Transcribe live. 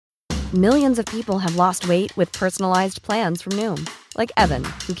Millions of people have lost weight with personalized plans from Noom. Like Evan,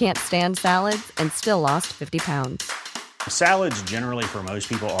 who can't stand salads and still lost 50 pounds. Salads generally for most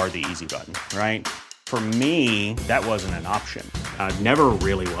people are the easy button, right? For me, that wasn't an option. I never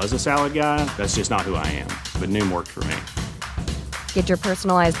really was a salad guy. That's just not who I am. But Noom worked for me. Get your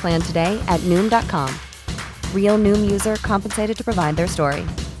personalized plan today at Noom.com. Real Noom user compensated to provide their story.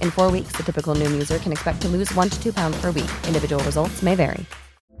 In 4 weeks, the typical Noom user can expect to lose 1 to 2 pounds per week. Individual results may vary.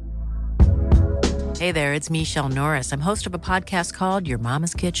 Hey there, it's Michelle Norris. I'm host of a podcast called Your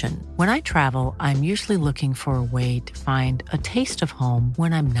Mama's Kitchen. When I travel, I'm usually looking for a way to find a taste of home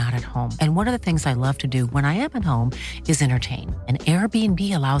when I'm not at home. And one of the things I love to do when I am at home is entertain. And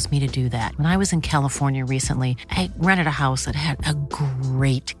Airbnb allows me to do that. When I was in California recently, I rented a house that had a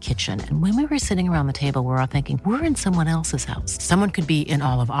great kitchen. And when we were sitting around the table, we're all thinking, we're in someone else's house. Someone could be in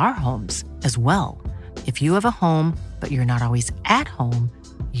all of our homes as well. If you have a home, but you're not always at home,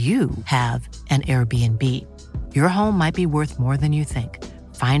 you have an Airbnb. Your home might be worth more than you think.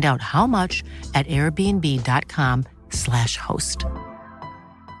 Find out how much at airbnb.com/host.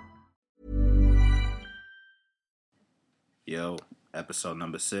 Yo, episode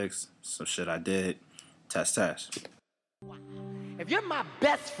number 6. Some shit I did. Test. If you're my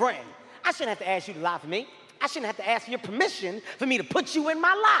best friend, I shouldn't have to ask you to lie for me. I shouldn't have to ask for your permission for me to put you in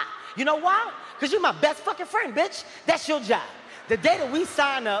my lie. You know why? Because you're my best fucking friend, bitch. That's your job. The day that we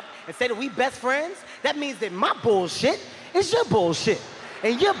sign up and say that we best friends, that means that my bullshit is your bullshit.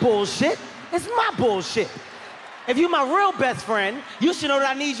 And your bullshit is my bullshit. If you're my real best friend, you should know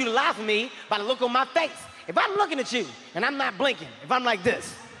that I need you to lie for me by the look on my face. If I'm looking at you and I'm not blinking, if I'm like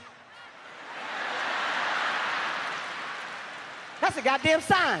this, that's a goddamn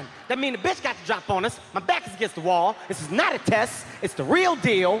sign. That means the bitch got to drop on us. My back is against the wall. This is not a test. It's the real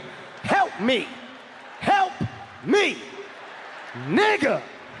deal. Help me. Help me. Nigga.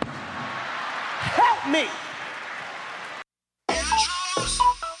 Help me.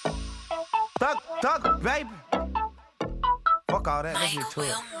 Thug, baby. Fuck all that. Let's get to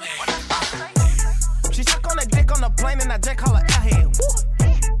it. She suck on that dick on the plane and I just call her airhead. Woo.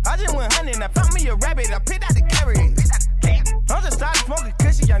 I just went hunting and I found me a rabbit. I picked out the carrot. I'm just started smoking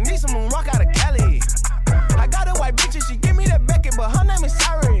cushy. I need some moon rock out of Cali. I got a white bitch and she give me that Beckett, but her name is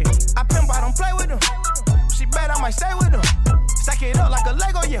Sari. I pimp, I don't play with them. She bet I might stay with them. Stack it up like a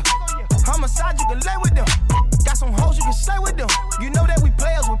Lego, yeah. Homicide, you can lay with them. Got some hoes, you can stay with them. You know that we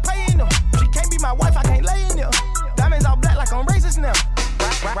players, we paying them. She can't be my wife, I can't lay in them. Diamonds all black like I'm racist now.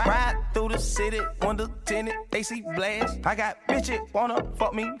 Ride through the city, window tinted, they see blast. I got bitches wanna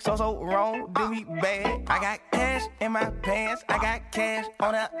fuck me, so wrong, do me bad. I got cash in my pants, I got cash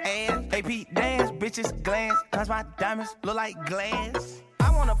on her ass. AP dance, bitches glance, cause my diamonds look like glass.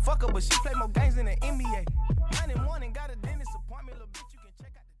 I wanna fuck her, but she play more games than the NBA. 9-1 and got a dentist appointment, little bitch, you can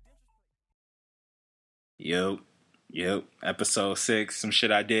check out the dentist. Yo, episode 6, some shit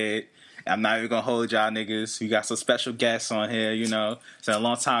I did. I'm not even gonna hold y'all niggas. We got some special guests on here, you know. It's been a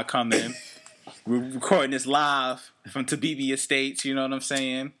long time coming. We're recording this live from Tabibi Estates, you know what I'm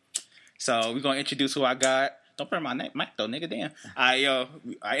saying? So we're gonna introduce who I got. Don't burn my mic though, nigga, damn.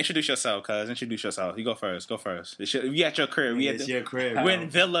 Introduce yourself, cuz. Introduce yourself. You go first. We at your crib. Your crib. We're in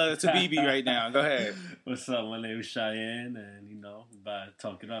Villa Tabibi right now. Go ahead. What's up? My name is Cheyenne, and you know, about to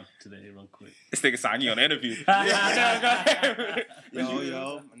talk it up today real quick. This nigga signed you on the interview. Go ahead.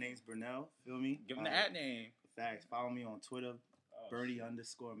 Yo, my name's Brunel. Feel me? Give him the ad name. Facts. Follow me on Twitter,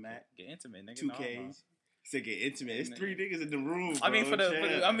 Birdie_Mac. Get intimate, nigga. 2Ks. Said get intimate. It's 3 niggas in the room. Bro. I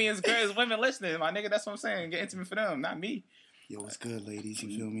mean, it's girls, women listening, my nigga. That's what I'm saying. Get intimate for them, not me. Yo, what's good, ladies?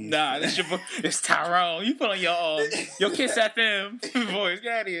 You feel me? Nah, that's your boy. It's Tyrone. You put on your Kiss FM voice.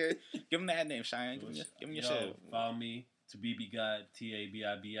 Get out of here. Give him that name, Cheyenne. Give him your shit. Follow me, Tabibi God, Tabibi,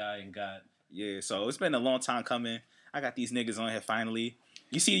 and God. Yeah, so it's been a long time coming. I got these niggas on here finally.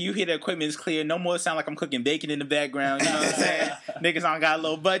 You hear the equipment is clear. No more sound like I'm cooking bacon in the background. You know what I'm saying? Niggas don't got a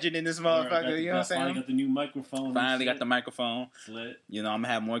little budget in this motherfucker. You know what I'm saying? Finally got the new microphone. Finally got the microphone. Slit. You know, I'm going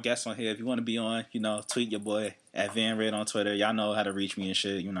to have more guests on here. If you want to be on, you know, tweet your boy at VanRed on Twitter. Y'all know how to reach me and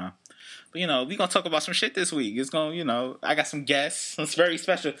shit, you know. But, you know, we going to talk about some shit this week. It's going to, you know, I got some guests. It's very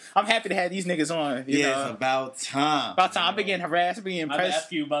special. I'm happy to have these niggas on. You know? It's about time. I've been getting harassed. I've been getting pressed. I've been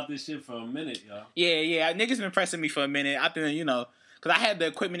asking you about this shit for a minute, y'all. Yeah. Niggas been pressing me for a minute. I've been, you know, because I had the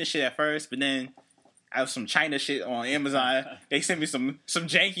equipment and shit at first, but then I have some China shit on Amazon. They sent me some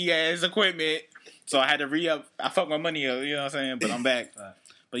janky-ass equipment, so I had to re-up. I fucked my money up, you know what I'm saying? But I'm back.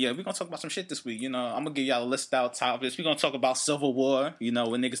 But yeah, we're going to talk about some shit this week, you know. I'm going to give y'all a list out topics. We're going to talk about Civil War, you know,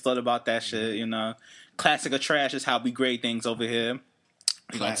 what niggas thought about that shit, you know. Classic or trash is how we grade things over here.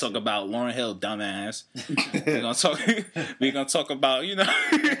 We're gonna talk about Lauryn Hill, dumbass. We're gonna talk about, you know,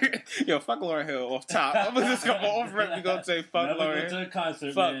 yo, fuck Lauryn Hill off top. I'm just gonna go over it. We're gonna say fuck Never Lauryn. go to a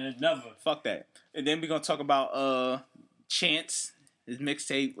concert, Fuck. man. Never. Fuck that. And then we're gonna talk about Chance, his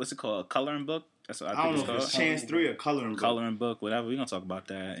mixtape. What's it called? Coloring Book. That's what I I think don't it's know if called. it's Chance 3 or Coloring Book. Coloring Book, whatever. We're gonna talk about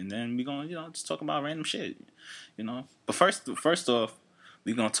that, and then we're gonna, you know, just talk about random shit, you know. But first off,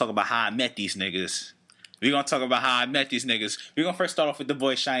 we're gonna talk about how I met these niggas. We're gonna talk about how I met these niggas. We're gonna first start off with the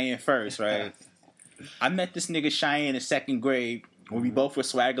boy Cheyenne first, right? I met this nigga Cheyenne in 2nd grade when we both were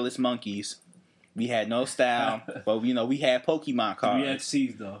swaggerless monkeys. We had no style, but you know, we had Pokemon cards.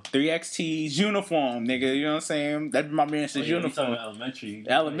 3XTs though. 3XT's uniform, nigga. You know what I'm saying? That's my man since uniform. Elementary.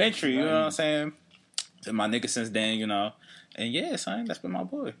 Elementary, you know what I'm saying? Been my nigga since then, you know. And yeah, son, that's been my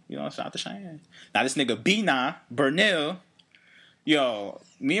boy. You know, shout out to Cheyenne. Now this nigga B9, Bernil, yo,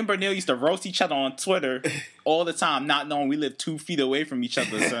 me and Bernil used to roast each other on Twitter all the time, not knowing we live 2 feet away from each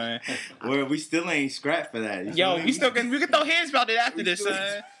other, son. Well, we still ain't scrapped for that. Yo, we can throw hands about it after this,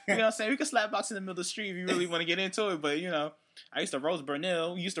 son. You know what I'm saying? We can slap box in the middle of the street if you really want to get into it, but you know, I used to roast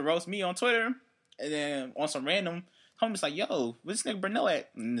Bernil. He used to roast me on Twitter, and then on some random homie's like, yo, where's this nigga Bernil at?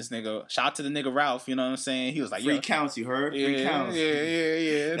 And this nigga, shout out to the nigga Ralph, you know what I'm saying? He was like, Free yo, counts, you heard? Free counts.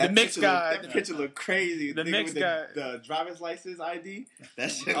 Yeah. That The mix guy. That picture look crazy. The nigga mix with guy. The driver's license ID. That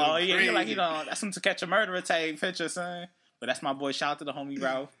shit Oh look yeah, crazy. he like, you know, that's some To Catch a Murderer type picture, son. But that's my boy. Shout out to the homie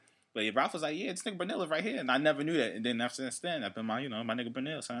Ralph. But yeah, Ralph was like, yeah, this nigga Bernil live right here, and I never knew that. And then ever since then, I've been my, you know, my nigga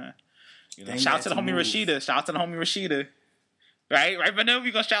Bernil, son. You know, Dang, shout out to the that's a homie move. Rashida. Shout out to the homie Rashida. Right, Bernil.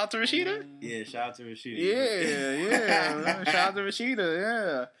 We gonna shout out to Rashida. Yeah, shout out to Rashida. Yeah. Shout out to Rashida.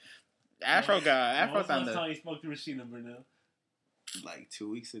 Yeah. Afro guy, Afro What's the last Thunder. time you spoke to Rashida, Bernil? Like 2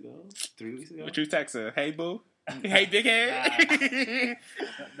 weeks ago? 3 weeks ago? What you text her? Hey boo. Hey big head.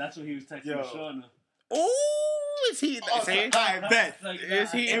 That's what he was texting Yo. Shauna. Ooh, is he? See? I bet. Like,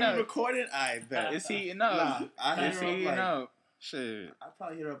 Is he? And No. we recorded? I bet. Is he enough? Nah, I hit Is her he up like, enough? Shit. I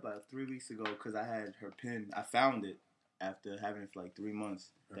probably hit her up like 3 weeks ago because I had her pin. I found it after having it for like 3 months.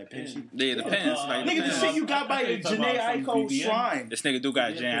 That pin she... Yeah, the pins. Like, Nigga, the pins. shit you got by the You talking Janae about some Aiko BBM? shrine. This nigga do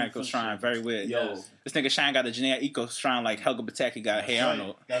got a Yeah, Janae some Aiko shrine. shit. Very weird. Yo. This nigga Shine got a Janae Aiko shrine like Helga Pataki got Hey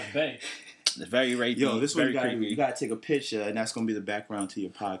Arnold. That's Bay. It's very rapey. Yo, this one very you gotta, creepy. you gotta take a picture, and that's gonna be the background to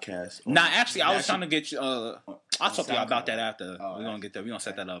your podcast. Nah, actually, I was That's- trying to get you. I'll talk to y'all about that after. Oh, We're gonna get there. We're gonna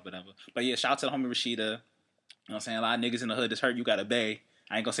set that up, whatever. But yeah, shout out to the homie Rashida. You know what I'm saying? A lot of niggas in the hood that's hurt. You got to bay.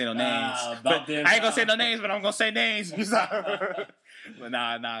 I ain't gonna say no names. about But damn I ain't gonna time. say no names, but I'm gonna say names. But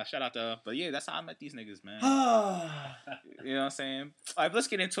nah. Shout out to. But yeah, that's how I met these niggas, man. You know what I'm saying? All right, let's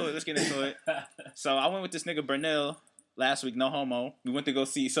get into it. So I went with this nigga Bernil last week. No homo. We went to go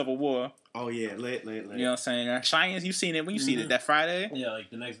see Civil War. Oh yeah, lit. You know what I'm saying? Cheyenne, you seen it when you seen it that Friday? Yeah, like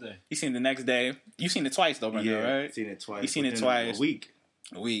the next day. You seen it the next day. You seen it twice though, Bernil, Yeah, right? seen it twice. You seen it within twice. A week.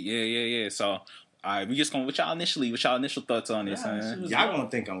 Yeah. So, all right, we just gonna what y'all initial thoughts on this, Yeah, man? was Y'all dope. gonna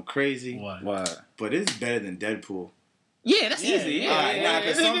think I'm crazy, What? but it's better than Deadpool. Yeah, that's Yeah, easy. yeah, Yeah, Alright,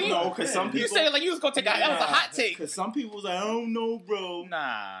 nah, cause some You people say it like you was gonna take out. That was a hot take. Cause some people was like, I don't know, bro.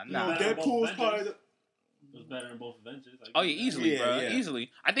 Nah. You know, Better than both Deadpool's part of Avengers. the... It was better than both Avengers. Like, Oh yeah, easily, Yeah, bro. yeah.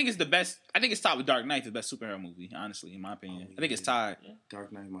 Easily. I think it's the best. I think it's tied with Dark Knight, the best superhero movie. Honestly, in my opinion, I think it's tied.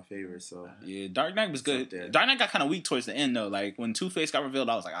 Dark Knight's my favorite, so... Yeah, Dark Knight was It's up good. there. Dark Knight got kind of weak towards the end though. Like when Two-Face got revealed,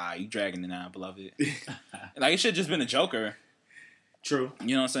 I was like, you dragging it now, beloved. Like it should have just been a Joker. True.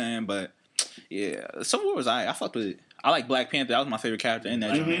 You know what I'm saying? But yeah, Civil War was I fucked with it. I like Black Panther. That was my favorite character in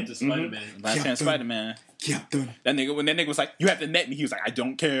that Black joint. Panther, Spider-Man. Black Panther, Spider-Man. Captain. That nigga, when that nigga was like, "You haven't met me," he was like, "I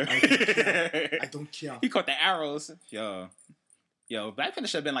don't care." I don't care. He caught the arrows. Yo, Black Panther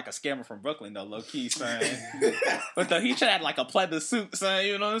should have been like a scammer from Brooklyn though, low key, son. But though he should have had like a pleather suit, son.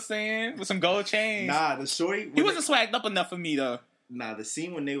 You know what I'm saying? With some gold chains. Nah, the shorty... He wasn't swagged up enough for me though. Nah, the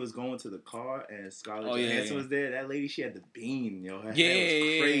scene when they was going to the car and Scarlett Oh, yeah, Johansson yeah. was there, that lady, she had the bean, yo. Her Yeah, hair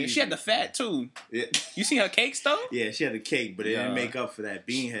was crazy. she had the fat too. Yeah. You seen her cakes though? Yeah, she had the cake, but it Yeah. didn't make up for that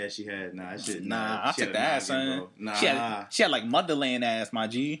bean head she had. Nah, I she took had the a ass, noggin, son. bro. Nah, She had like motherland ass, my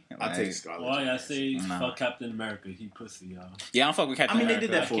G. I'll Like, take Scarlett Well, I Johansson. say Nah. fuck Captain America. He pussy, y'all. Yeah, I don't fuck with Captain I mean, they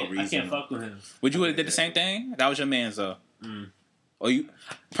America. did that for a I reason. can't fuck with him. Would you have did the same thing? That was your man's though. Or you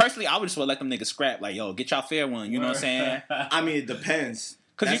personally, I would just let them niggas scrap. Like, yo, get y'all fair one. You know what I'm saying? I mean, it depends.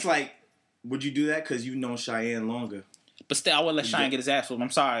 'Cause That's you- like, would you do that because you know Cheyenne longer? But still, I would let Shine get his ass whooped. I'm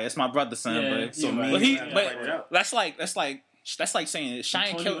sorry, it's my brother, son. Yeah, but so me but and he, you gotta but fight it out. that's like saying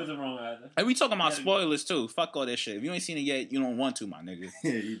Shine Tony killed. wasn't wrong either. And we talking about Yeah. spoilers too. Fuck all that shit. If you ain't seen it yet, you don't want to, my nigga.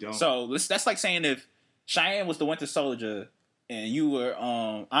 You don't. So that's like saying if Cheyenne was the Winter Soldier and you were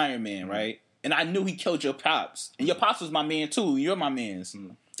Iron Man, right? And I knew he killed your pops, and your pops was my man too. You're my man. So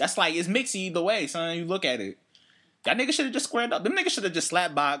that's like it's mixy either way, son. You look at it. That nigga should have just squared up. Them niggas should have just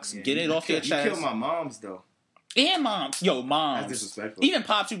slap box, get it off their chest. You killed my moms though. And moms. Yo, moms. That's disrespectful. Even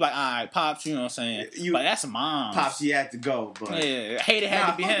Pops, you like, alright, Pops, you know what I'm saying? But that's moms. Pops, you had to go, but... Yeah, I hate it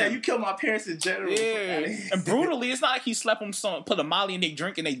had to be him. That. You killed my parents in general. Yeah. And brutally, it's not like he slept them, put a molly in their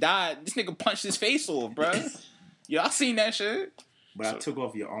drink and they died. This nigga punched his face off, bro. Y'all seen that shit? But I took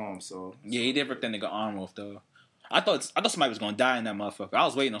off your arm, so... Yeah, he did rip that nigga arm off, though. I thought somebody was gonna die in that motherfucker. I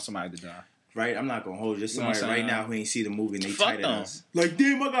was waiting on somebody to die. Right? I'm not gonna hold you. There's somebody right now who ain't see the movie and they Fuck tight at them. us. Like,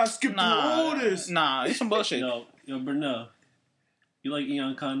 damn, I gotta skip through all this. Nah, it's some bullshit. Yo, Bernal. You like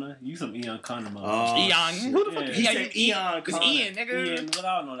Ian Connor? You some Ian Connor Ian? motherfucker. Who the fuck is Ian? Ian It's Ian, nigga. Ian, but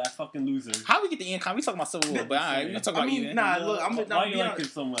I don't know, that fucking loser. How we get the Ian Connor? We talking about Civil War, but alright, we gonna talk about Ian. Nah, look, I'm Why you like him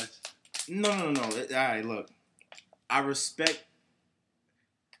so much? No. Alright, look. I respect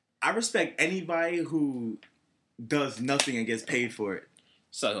anybody who does nothing and gets paid for it.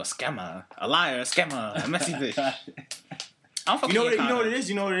 So a scammer, a liar, a scammer, a messy bitch. I don't You know what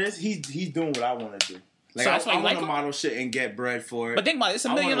it is? He's doing what I want to do. Like, so I want to model shit and get bread for it. But think about it, it's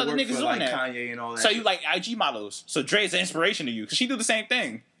a million other niggas doing that. Kanye and all that. So you like IG models. So Dre is an inspiration to you because she do the same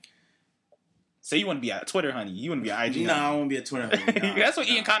thing. So you want to be a Twitter honey. You want to be an IG Nah, honey. I want to be a Twitter honey. That's what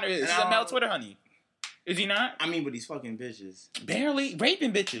Ian Connor is. He's a male Twitter honey. Is he not? I mean, but these fucking bitches. Barely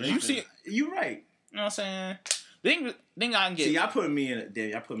raping bitches. You see? You right. You know what I'm saying? Thing I can get. See, y'all put me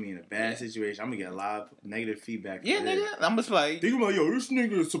in a bad situation. I'm gonna get a lot of negative feedback. Yeah, nigga. I'm just like, think about, yo, this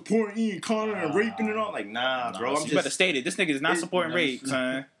nigga is supporting Ian Connor and raping and all. Like, nah, bro. You better state it. This nigga is not supporting rape,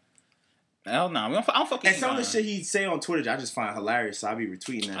 son. Hell no. I don't fuck with And some of the shit he say on Twitter, I just find hilarious, so I be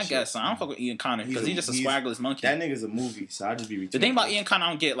retweeting that shit. I guess, son. I don't fuck with Ian Connor because he's just a swaggerless monkey. That nigga's a movie, so I just be retweeting. The thing about Ian Connor, I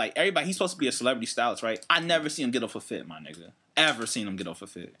don't get, like, everybody, he's supposed to be a celebrity stylist, right? I never seen him get off a fit, my nigga. Ever seen him get off a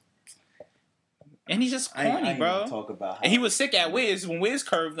fit. And he's just corny, bro. Talk about and he was sick at Wiz when Wiz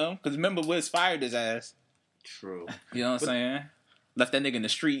curved him, because remember Wiz fired his ass. True. You know what I'm saying? Left that nigga in the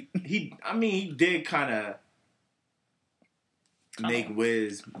street. He did kind of make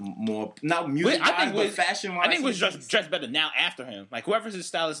Wiz more, not music-wise, but fashion-wise. I think Wiz dressed better now after him. Like, whoever's his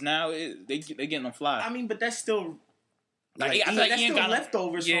stylist now, they getting him fly. I mean, but that's still... I feel like that's Ian still got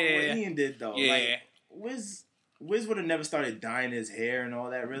leftovers from what Ian did, though. Yeah. Like, Wiz would have never started dyeing his hair and all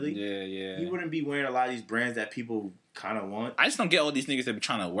that, really. Yeah. He wouldn't be wearing a lot of these brands that people kind of want. I just don't get all these niggas that be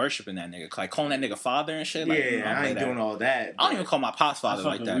trying to worship in that nigga. Like, calling that nigga father and shit. Like, Yeah, I ain't doing all that. I don't even call my pops father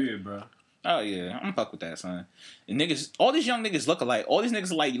like that. Weird, bro. Oh, yeah. I'm fuck with that, son. And niggas, all these young niggas look alike. All these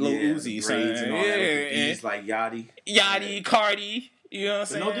niggas like Lil Uzi, son. And all that with like Yachty. Cardi. You know what I'm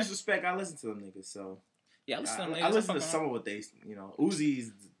saying? No disrespect, I listen to them niggas, so. Yeah, I listen to them niggas. I listen to some of what they,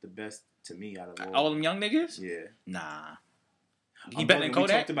 Uzi's the best to me out of all them young niggas? Yeah. Nah. He better than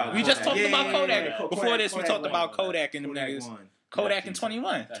Kodak? We just talked about Kodak. Before this, we talked about Kodak and them niggas. Kodak and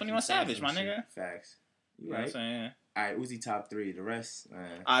 21. 21 Savage, my nigga. Facts. You know what I'm saying? Alright, Uzi top 3. The rest,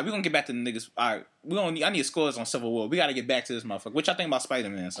 man. Alright, we're gonna get back to the niggas. Alright, I need scores on Civil War. We gotta get back to this motherfucker. What y'all think about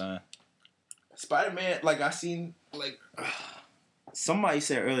Spider-Man, son? Spider-Man, like, I seen, like, somebody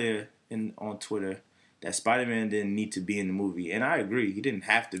said earlier on Twitter that Spider-Man didn't need to be in the movie. And I agree. He didn't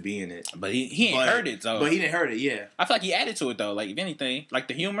have to be in it. But he ain't heard it, though. But he didn't hurt it, yeah. I feel like he added to it, though. Like, if anything, like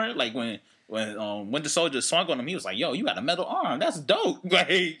the humor, like when the soldier swung on him, he was like, yo, you got a metal arm. That's dope. Like,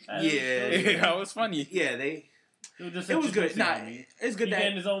 yeah. That was funny. Yeah, it was good. Nah, it's good he that...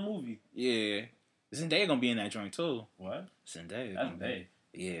 in his own movie. Yeah. Zendaya gonna be in that joint, too. What? Zendaya. That's babe.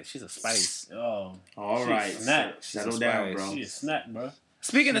 Yeah, she's a spice. Oh. All right. Settle down, bro. She a snack, bro.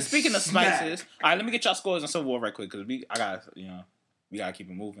 Speaking of spices, all right, let me get y'all scores on Civil War right quick because we gotta keep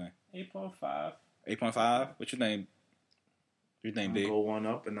it moving. 8.5. 8.5. What you think? You think, B? I'm gonna go one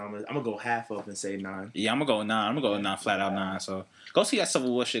up and I'm gonna go half up and say 9. Yeah, I'm gonna go 9. I'm gonna go 9, flat out 9. So go see that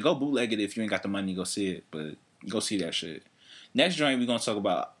Civil War shit. Go bootleg it if you ain't got the money. Go see it, but go see that shit. Next joint we gonna talk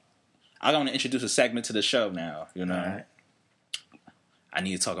about. I'm gonna introduce a segment to the show now. You know, right. I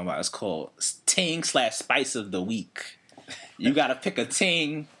need to talk about. It's called Ting/Spice of the Week. You gotta pick a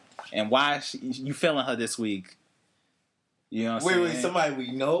ting and why you feeling her this week. You know what I'm saying? Wait, somebody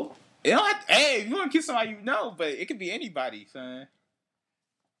we know? You don't have to, hey, you want to keep somebody you know, but it could be anybody, son.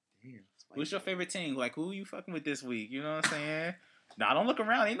 Damn, who's your favorite ting? Like, who you fucking with this week? You know what I'm saying? Nah, don't look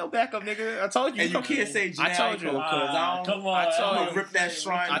around. Ain't no backup, nigga. I told you. And you can't say generic. I told you. Come on. I'm gonna rip that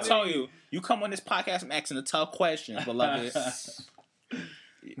shrine. I told you. You come on this podcast, I'm asking the tough questions, beloved.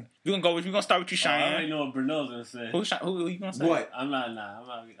 We're gonna start with you, Cheyenne. I already know what Bernal's gonna say. Who you gonna say? What? I'm not.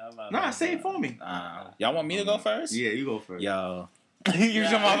 Nah, say it for me. Y'all want me to go first? Yeah, you go first. Yo. You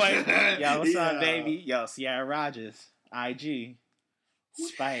some like, yo, what's up, baby? Yo, Sierra Rogers, IG,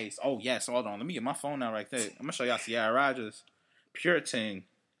 Spice. Oh yes, hold on. Let me get my phone out right there. I'm gonna show y'all Sierra Rogers, Pure Ting,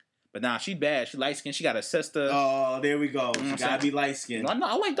 But nah, she bad. She light skinned. She got a sister. Oh, there we go. Mm, She gotta be light skinned. No,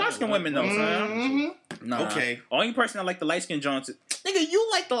 I like dark skinned women though. Son. Nah. Okay. Only person that like the light skinned joints. Nigga, you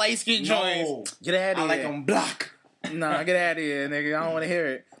like the light skinned joints. Get out of here. I like them black. Nah, get out of here, nigga. I don't want to hear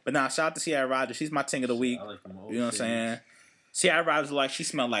it. But nah, shout out to Ciara Rogers. She's my ting of the week. I like them old You know what I'm saying? Ciara Rogers like she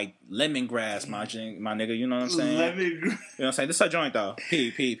smelled like lemongrass, my nigga. You know what I'm saying? Lemongrass. You know what I'm saying? This is her joint though.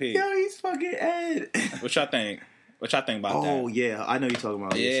 P. Yo, he's fucking Ed. What y'all think? What y'all think about that? Oh yeah, I know you're talking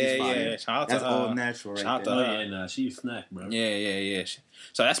about. Yeah, she's fire. yeah. Shout out to That's her. all natural, right Shout out there. to Oh her. yeah, nah, she a snack, bro. Yeah.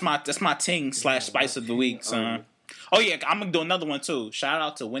 So that's my ting / spice of the week, son. Oh yeah, I'm gonna do another one too. Shout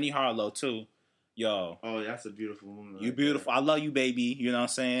out to Winnie Harlow too. Yo, Oh, that's a beautiful woman. you right beautiful. I love you, baby. You know what I'm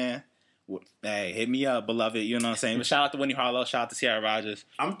saying? Hey, hit me up, beloved. You know what I'm saying? But shout out to Winnie Harlow. Shout out to Ciara Rogers.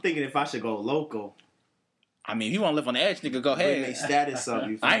 there. I'm thinking if I should go local, I mean, if you want to live on the edge, nigga, go bring ahead. their status up.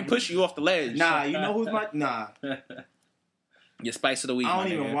 You feel I ain't me? push you off the ledge. Nah, you know who's my Your spice of the week. I my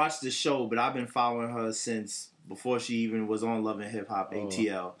don't even nigga. watch the show, but I've been following her since before she even was on Love and Hip Hop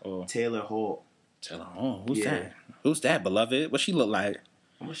ATL. Oh. Taylor Hall. Taylor Hall. Who's Yeah. that? Who's that, beloved? What she look like?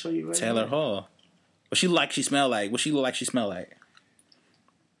 I'm gonna show you right Taylor now. Hall. What she look like? She smell like? What she look like? She smell like?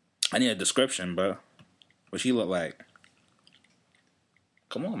 I need a description, bro. What she look like?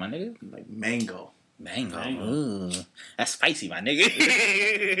 Come on, my nigga. Like mango. Mango. Mango. Ooh. That's spicy, my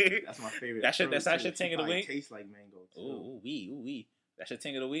nigga. That's my favorite. That's your fruit, ting too. of the She probably week? Tastes like mango too. Ooh, wee. That's your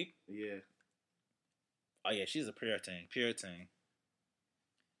ting of the week? Yeah. Oh, yeah, she's a pure ting.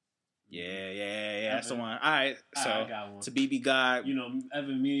 Yeah. That's the one. All right, so I got one. to BB God. You know,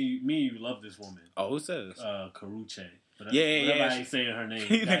 Evan, me and you love this woman. Oh, who says? Karuche. But Yeah. Whatever I ain't saying her name.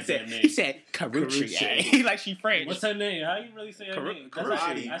 he That's her said, name. he said Karuchi. He like she French. What's her name? How you really say her name? That's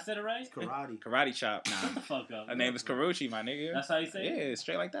how Karate. I said it right? Karate. Karate chop. Nah. Fuck up. Her name is Karuchi, my nigga. That's how you say it? Yeah,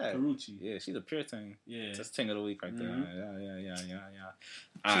 straight like that. Karuchi. Yeah, she's a pure ting. Yeah. That's ting of the week right there. Mhm. Yeah. She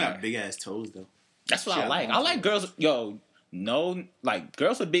Alright. got big ass toes though. That's what she I got like. long I like toes. girls. Yo, no, like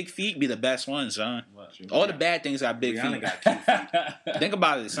girls with big feet be the best ones, son. What? All the bad things got big Rihanna feet. got cute feet. Think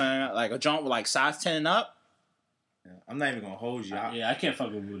about it, son. Like a joint with like size 10 and up. Yeah. I'm not even gonna hold you. Yeah, I can't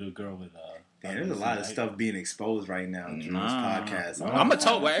fuck with a girl with Damn, there's a lot of stuff being exposed right now in Drew's Nah. podcast. I'm a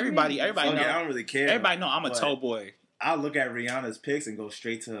toe. Well, everybody Fuck know. it, I don't really care. Everybody know I'm a But toe boy. I'll look at Rihanna's pics and go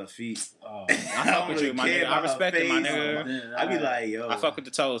straight to her feet. Oh. I fuck with you, my nigga. I respect it, my nigga. I be like, yo. I fuck with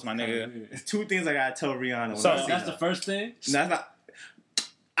the toes, my nigga. There's two things I gotta tell Rihanna. When So, I see That's her. the first thing? No, that's not.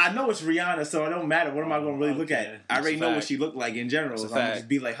 I know it's Rihanna, so it don't matter. What am I gonna really look Okay. at? I already It's a know what fact. she looked like in general. It's a So I'm gonna fact. just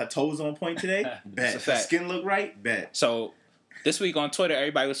be like, her toes on point today. Bet. It's a Her fact. skin look right. Bet. So this week on Twitter,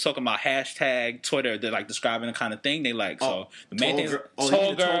 everybody was talking about hashtag Twitter. They're like describing the kind of thing they like. So the main tall thing is girl- oh, tall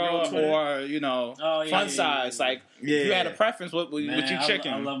you the tall girl girl Twitter? or, you know, Oh, yeah, fun yeah, size. yeah. Like, if you had a Yeah. preference, what Man, you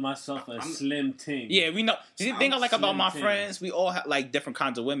chicken? I love myself a slim ting. Yeah, we know. The thing I like about my slim friends, we all have like different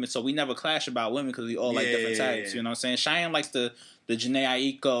kinds of women, so we never clash about women because we all like Yeah, different yeah, types. yeah. You know what I'm saying? Cheyenne likes the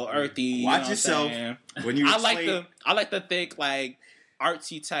Janae Aiko, earthy. You know Watch what I'm yourself saying? when you. I like explain- the thick like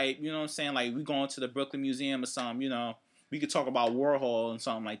artsy type. You know what I'm saying? Like we going to the Brooklyn Museum or something. You know, we could talk about Warhol and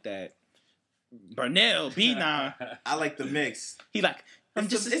something like that. Burnell, B9, I like the mix. he like. I'm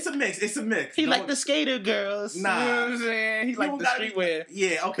It's, just. it's a mix. It's a mix. He Don't- like the skater girls. Nah. You know what I'm saying? He You like don't the gotta be- streetwear.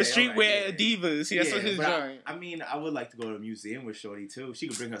 Yeah, okay. The streetwear alright, divas. Yeah, that's what his but joint. I mean, I would like to go to a museum with Shorty too. She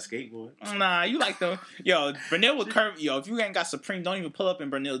could bring her skateboard. Nah, you like them. Yo, Burnell with curve. Yo, if you ain't got Supreme, don't even pull up in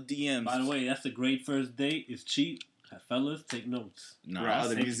Burnell DMs. By the way, that's a great first date. It's cheap. Fellas, take notes. Nah, Right,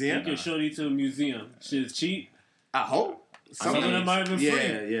 the museum. Take your shorty to a museum. Shit is cheap. I hope. Some of them might have been yeah,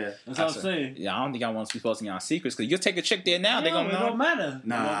 free. yeah. That's what I'm saying. Yeah, I don't think I want to be posting y'all secrets because you'll take a chick there now. They Yeah, gonna it know. don't matter.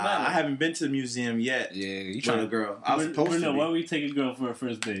 Nah, It don't matter. I haven't been to the museum yet. Yeah, you With trying a to girl. I was supposed Bruno, to. why Be. we take a girl for a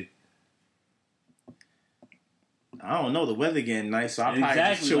first date? I don't know. The weather getting nice, so I'll probably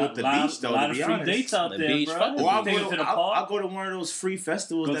just chill with the beach though. A lot To of be free honest. dates out The there, beach, bro. fuck the Or I'll Take her go to to the park. I'll go to one of those free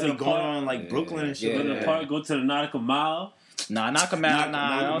festivals Go that to be the going park. on like Brooklyn and shit. Go to like the that. park. Go to the Nautical Mile. Nah, knock him out. Nah,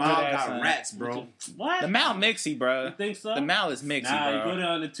 Nautical don't do Mile that. got Son. rats, bro. What? The Mile mixy, bro. You think so? The Mile is mixy, Nah, you bro. go there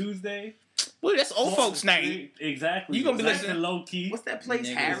on a Tuesday. Well, that's old folks' night. Exactly. You gonna be Nice listening- and low key. What's that place,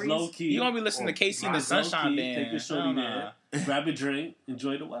 Niggas Harry's? Low key. You gonna be listening to Casey and the Sunshine Band? Take your shorty Hell nah. there. Grab a drink.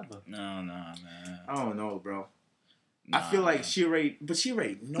 Enjoy the weather. No, man. I don't know, bro. Nah. I feel like she already knows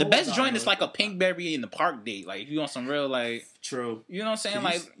The best about joint her. is like a Pinkberry in the park date. Like if you want some real like, True. you know what I'm saying?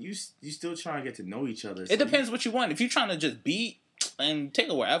 Like you still trying to get to know each other. it depends what you want. If you're trying to just beat and take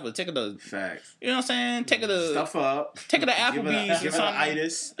her wherever, take her to, Facts. you know what I'm saying? Take her to Stuff up. Take her to Give her Applebee's the or something.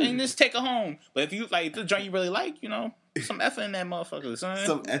 itis. And just take her home. But if you like the joint you really like, you know, some effort in that motherfucker, son.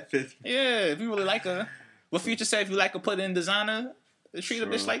 Some effort. Yeah, if you really like her. What Future said, if you like her, put it in designer. Treat a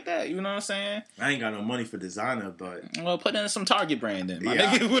bitch like that. You know what I'm saying? I ain't got no money for designer, but Well, put in some Target brand then. My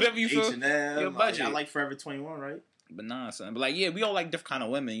nigga, whatever you feel. H&M, Your budget. I like Forever 21, right? But nah, son. But like, yeah, we all like different kind of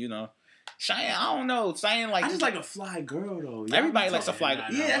women, you know. Cheyenne, I don't know. Cheyenne, like, I just like a fly girl though. Everybody likes a fly girl.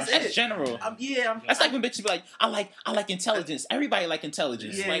 Yeah, that's general. That's like when bitches be like, I like intelligence. Everybody like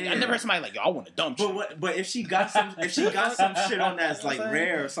intelligence. Yeah, like I never heard somebody like, yo, I want to dump you. But if she got some shit on that's like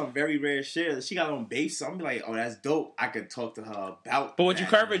rare or some very rare shit, she got on base, I'm like, oh, that's dope. I could talk to her about. But would you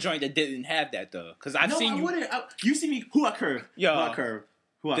curve a joint that didn't have that though? Because I've seen you. Wouldn't. You see me? Who I curve? Yo, who I curve?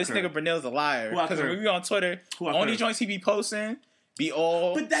 This nigga Brunel's a liar. Because when we be on Twitter, only joints he be posting be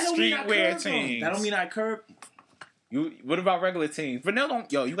all streetwear teams. That don't mean I curve. What about regular teams? Brunel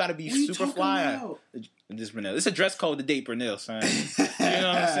don't. Yo, you gotta be super fly. This Brunel. It's a dress code to date Brunel, son. You know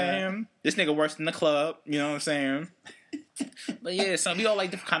what I'm saying? This nigga works in the club. You know what I'm saying? But yeah, son, we all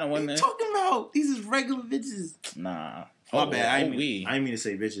like different kind of women. What you talking about? These is regular bitches. Nah. My bad. I didn't mean to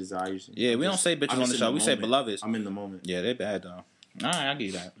say bitches. We don't say bitches on the show. We say beloveds. I'm in the moment. Yeah, they bad though. Alright, I'll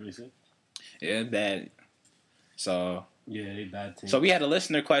give you that. Yeah, bad. So yeah, they bad team. So we had a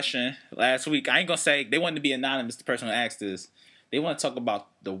listener question last week. I ain't gonna say they wanted to be anonymous. The person who asked this, they want to talk about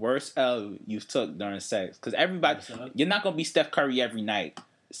the worst L you took during sex. Because you're not gonna be Steph Curry every night.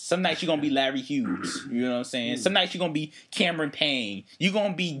 Some nights you're going to be Larry Hughes. You know what I'm saying? Some nights you're going to be Cameron Payne. You're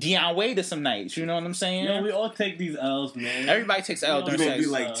going to be Deion Waiters some nights. You know what I'm saying? Yo, we all take these L's, man. Everybody takes L's during sex. You're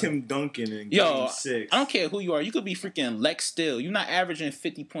going to be like Tim Duncan and Game 6. I don't care who you are. You could be freaking Lex Still. You're not averaging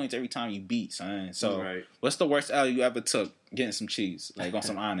 50 points every time you beat, son. So what's the worst L you ever took getting some cheese? Like on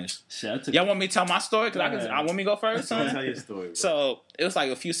some honest. Y'all want me to tell my story? Because I want me to go first, son? Tell your story, bro. So it was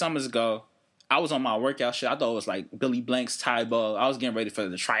like a few summers ago. I was on my workout shit. I thought it was like Billy Blank's Thai ball. I was getting ready for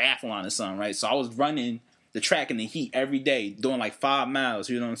the triathlon or something, right? So I was running the track in the heat every day, doing like 5 miles.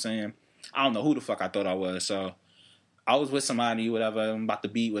 You know what I'm saying? I don't know who the fuck I thought I was. So I was with somebody, whatever. I'm about to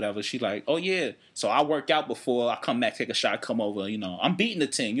beat, whatever. She like, oh yeah. So I work out before I come back, take a shot, come over. You know, I'm beating the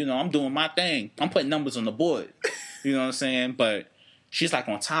thing. You know, I'm doing my thing. I'm putting numbers on the board. You know what I'm saying? But she's like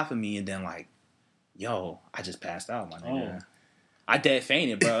on top of me, and then like, yo, I just passed out, my nigga. Oh. I dead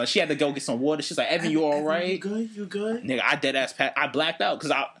fainted, bro. She had to go get some water. She's like, Evan, you all right? You good? Nigga, I dead ass I blacked out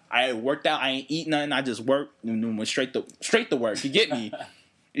because I worked out. I ain't eat nothing. I just worked and went straight to work. You get me?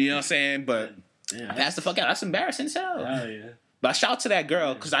 You know what I'm saying? But I passed the fuck out. That's embarrassing as hell. Hell yeah. But shout out to that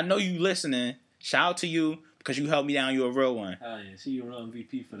girl because I know you listening. Shout out to you because you helped me down. You a real one. Hell yeah. She a real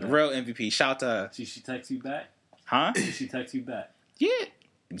MVP for that. Real MVP. Shout out to her. She text you back? Huh? She text you back? Yeah.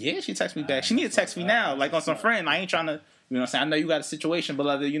 Yeah, she text me back. She need to text me now, like on some friend. I ain't trying to. You know what I'm saying? I know you got a situation,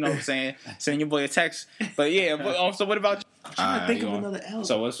 beloved. You know what I'm saying? Send your boy a text. But yeah, so what about you? I'm trying to think of another L.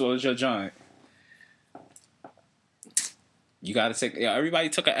 So what was your joint? You got to take... Yeah, everybody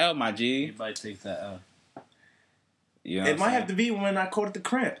took an L, my G. Everybody takes that L. You know it might have to be when I caught the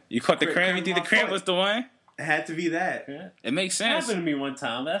cramp. You caught the cramp? You think the cramp was the one? It had to be that. Yeah. It makes sense. It happened to me one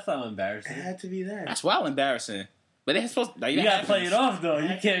time. That's not embarrassing. It had to be that. That's wild embarrassing. But it's supposed to, like, you gotta play it off though.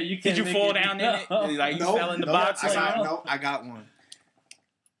 You can't. Did you fall down in it? Like you fell in the box? I got one.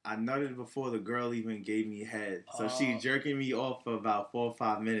 I nutted before the girl even gave me head, so she jerking me off for about 4 or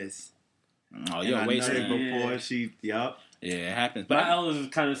 5 minutes. Oh, you're wasting before she. Yup. Yeah, it happens. But my L is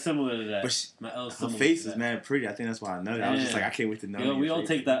kind of similar to that. But my L is her face is mad pretty. I think that's why I nutted. I was just like, I can't wait to nut. Yo, we all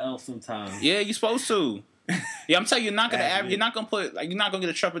take that L sometimes. Yeah, you supposed to. Yeah, I'm telling you, you're not gonna put like you're not gonna get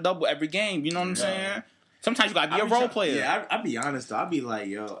a triple double every game. You know what I'm saying? Sometimes you gotta be a role player. Yeah, I'll be honest though. I'll be like,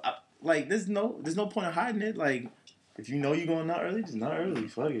 yo, there's no point in hiding it. Like, if you know you're going nut early, just nut early.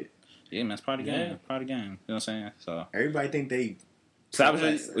 Fuck it. Yeah, man, it's part of the game. Part of the game. You know what I'm saying? So everybody think they. So that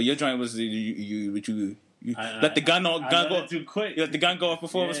was your joint was you let the gun go too quick. You let the gun go off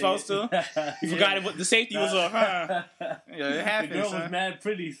before it was supposed to. You forgot what the safety was off, huh? Yeah, it happens. The girl was mad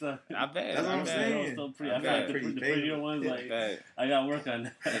pretty, so I bet. That's what I'm saying. The girl was so pretty. I feel like the prettier ones, like I got work on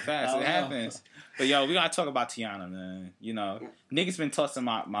that. It happens. But yo, we gotta talk about Tiana, man. You know, niggas been tossing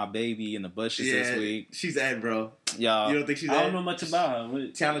my baby in the bushes this week. She's Ed, bro. Yo, you don't think she's I don't know much about her.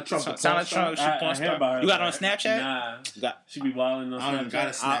 Tiana Trump. Tiana Trump. She porn star. You got her on Snapchat? Nah. She be wilding on Snapchat. I don't got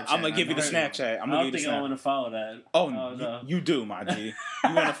a Snapchat. I'm gonna give you the Snapchat. I don't think I want to follow that. Oh, you do, my G.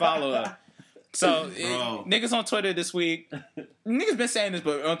 You want to follow her. So, niggas on Twitter this week, niggas been saying this,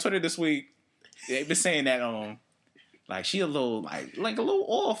 but on Twitter this week, they been saying that like she a little like a little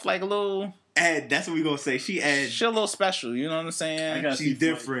off, like a little. Ed, that's what we gonna say. She Ed. She a little special. You know what I'm saying? She's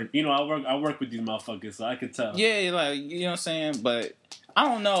different. You know, I work with these motherfuckers, so I can tell. Yeah, like you know what I'm saying. But I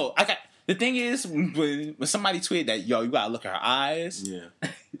don't know. The thing is when somebody tweeted that, yo, you gotta look at her eyes. Yeah.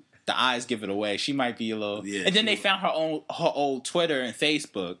 The eyes give it away. She might be a little. Yeah, and then they found her old Twitter and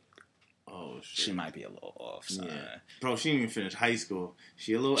Facebook. Oh Oh shit. She might be a little off, son. Yeah. Bro, she didn't even finish high school.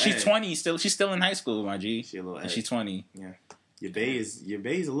 She a little. She's 20 still. She's still in high school, my G. She a little. And she's 20. Yeah. Your bae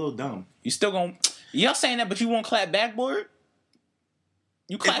is a little dumb. You still gonna? Y'all saying that, but you won't clap backboard?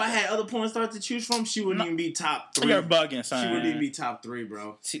 You clap. If I had other porn stars to choose from, she wouldn't even be top 3. You're bugging, son. She wouldn't even be top 3,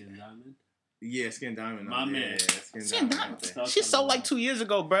 bro. Skin Diamond. Yeah, Skin Diamond. My man. Skin Diamond. She sold like 2 years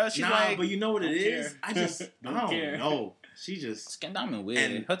ago, bro. She's like, but you know what it is? I just Don't I don't care. know. She just Skin Diamond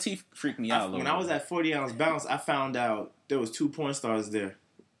weird. And her teeth freak me out a little. When I was at 40 Ounce Bounce, I found out there was 2 porn stars there,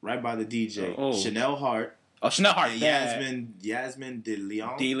 right by the DJ. Oh. Chanel Hart. Oh, Chanel Hart. And Yasmin De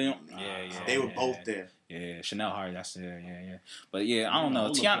Leon. Yeah. They were both there. Yeah, Chanel Hart. That's it. Yeah. But yeah, I don't know.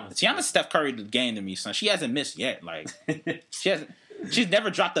 Tiana Steph Curry the game to me, son. She hasn't missed yet. Like she hasn't. She's never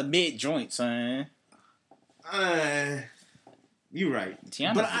dropped a mid joint, son. You're right.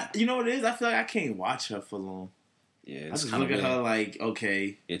 Tiana, but you know what it is? I feel like I can't watch her for long. Yeah, I just look at her like,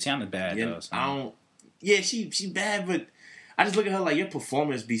 okay. Yeah, Tiana's bad though. Son. I don't. Yeah, she bad, but I just look at her like your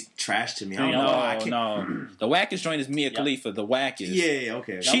performance be trash to me. I don't know. No. The wackest joint is Mia Khalifa. The wackest. Yeah,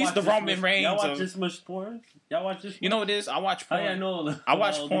 okay. She's the Roman Reigns. Y'all watch this much porn? Y'all watch this? You know what it is? I watch porn. I know. I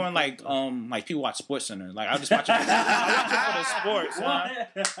watch porn like people watch Sports Center. Like I just watch it. I watch it for the sports.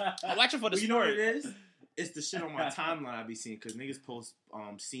 I watch it for the sports. You know what it is? It's the shit on my timeline I be seeing because niggas post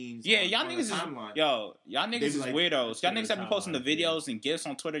scenes. Yeah, y'all niggas is y'all niggas is like, weirdos. Y'all niggas that be posting the videos and gifs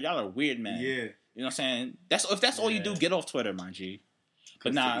on Twitter. Y'all are weird, man. Yeah, you know what I'm saying? If that's all you do, get off Twitter, my G.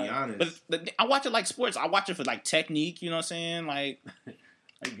 But nah, to be honest, but I watch it like sports. I watch it for like technique. You know what I'm saying? Like.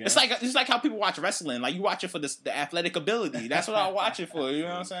 It's like how people watch wrestling. Like you watch it for the athletic ability. That's what I watch it for. You know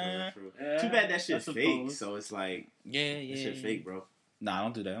what I'm saying? Yeah, too bad that shit's fake. So it's like that shit fake, bro. Nah,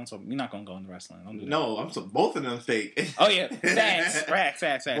 don't do that. You're not gonna go into wrestling. Don't do that. No, both of them fake. Oh yeah,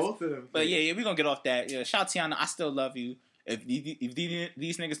 facts. Both of them. But yeah, we gonna get off that. Yeah, shout out Tiana. I still love you. If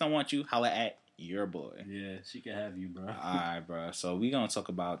these niggas don't want you, holla at your boy. Yeah, she can have you, bro. All right, bro. So we gonna talk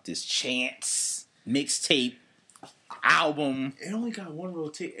about this Chance mixtape album. It only got one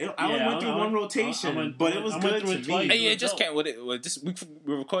rotation. I only went through one rotation, but it was good to me. Hey, it just came with it.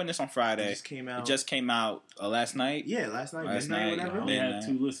 We're recording this on Friday. It just came out last night. Yeah, last night, whatever. I only had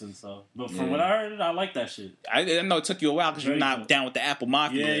 2 listens, so. But from what I heard, I like that shit. I know it took you a while because you're not down with the Apple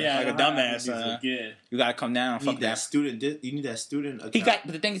Mafia. Like a dumbass. You gotta come down and fuck that student. You need that student. But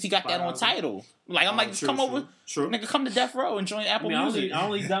the thing is, he got that on Tidal. Like I'm just come over, nigga, come to Death Row and join Apple Music. I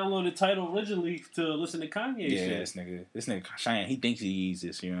only downloaded Tidal originally to listen to Kanye. Yeah, shit. this nigga Cheyenne, he thinks he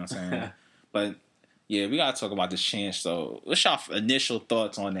this. You know what I'm saying? But yeah, we gotta talk about this Chance. So, what's your initial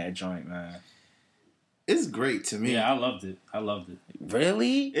thoughts on that joint, man? It's great to me. Yeah, I loved it.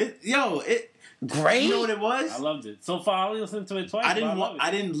 Really? Great. You know what it was? I loved it. So far, I only listened to it twice.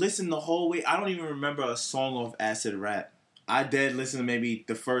 I didn't listen the whole way. I don't even remember a song of Acid Rap. I did listen to maybe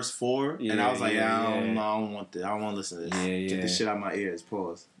the first 4, and I was like, I don't want this. I don't want to listen to this. Get this shit out of my ears.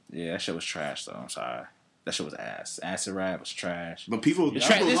 Pause. Yeah, that shit was trash, though. I'm sorry. That shit was ass. Acid Rap was trash. But people love that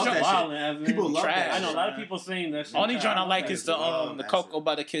shit. People love that. I know a lot of people saying that shit. Only joint I like is the Cocoa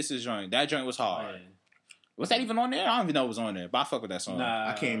Butter Kisses joint. That joint was hard. Was that even on there? I don't even know it was on there, but I fuck with that song. Nah,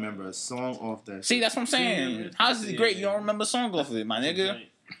 I can't remember a song off that. See, that's what I'm saying. How is it great? You don't remember a song off of it, my nigga.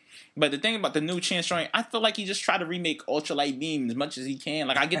 But the thing about the new Chance joint, I feel like he just tried to remake Ultralight Beam as much as he can.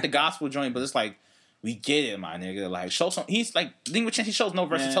 Like, I get the gospel joint, but it's like, we get it, my nigga. Like, show some. He's like, the thing with Chance, he shows no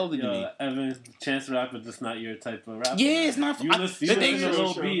versatility to me. Evan, Chance rapper, just not your type of rapper. Yeah, it's not. You listen to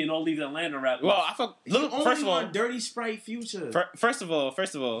Lil B and all these Atlanta rappers. Well, I fuck. First of all, Dirty Sprite Future. First of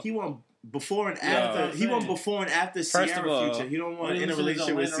all, he won before and after. He won before and after Sierra Future. He don't want in a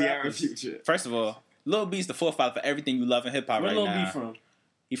relationship with Sierra Future. First of all, Lil B's the forefather for everything you love in hip hop right now. Where Lil B from?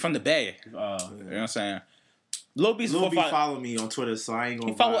 He from the Bay. You know what I'm saying? Lil B follow me on Twitter, so I ain't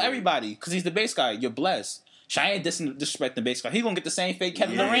gonna. He follow everybody because he's the bass guy. You're blessed. Cheyenne disrespect the bass guy. He gonna get the same fake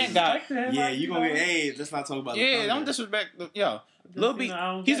Kevin Durant guy. Yeah, you gonna get. Hey, let's not talk about. Yeah, don't disrespect. Lil B.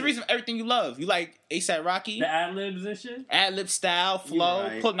 He's the reason for everything you love. You like ASAP Rocky, the ad libs and shit, ad lib style,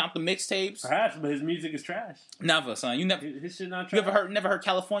 flow, putting out the mixtapes. Perhaps, but his music is trash. Never, son. You never. His shit not trash. You never heard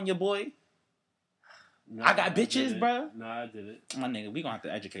California Boy? No, I got bitches, bro. No, I didn't. My nigga, we gonna have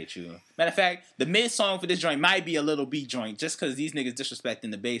to educate you. Matter of fact, the mid song for this joint might be a Little B joint, just because these niggas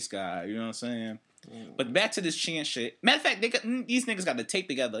disrespecting the bass guy. You know what I'm saying? But back to this Chance shit. Matter of fact, these niggas got the tape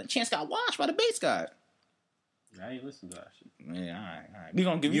together. Chance got washed by the bass guy. I ain't listen to that shit. Yeah, all right. We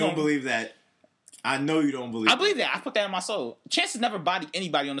gonna give you. Don't believe that? I know you don't believe. I believe that. I put that in my soul. Chance has never bodied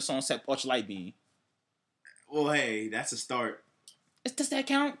anybody on the song except Ultralight Beam. Well, hey, that's a start. Does that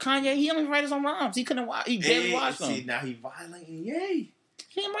count? Kanye, he only write his own rhymes. He couldn't watch. He barely watched them. See, now he violating. Yay.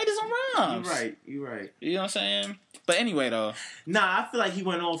 He didn't write his own rhymes. You're right. You know what I'm saying? But anyway, though. Nah, I feel like he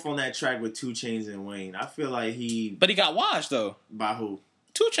went off on that track with 2 Chainz and Wayne. I feel like he... But he got washed, though. By who?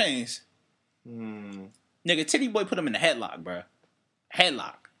 2 Chainz. Nigga, Titty Boy put him in the headlock, bro.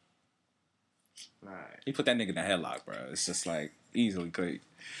 Headlock. Right. He put that nigga in the headlock, bro. It's just like easily clicked.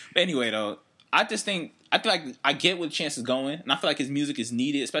 But anyway, though, I feel like I get where Chance is going, and I feel like his music is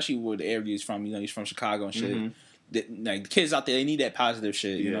needed, especially where the area he's from. You know, he's from Chicago and shit. Like the kids out there, they need that positive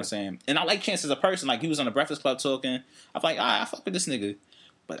shit. You know what I'm saying? And I like Chance as a person. Like he was on the Breakfast Club talking. I'm like, I fuck with this nigga,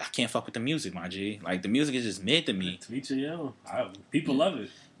 but I can't fuck with the music, my G. Like the music is just mid to me. People love it.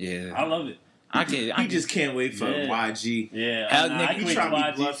 Yeah, I love it. He just can't wait for YG. Yeah, nigga, he trying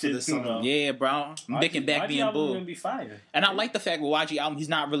to be blood for the summer. Yeah, bro. Making back being bull. Gonna be fire. And I like the fact with YG album, he's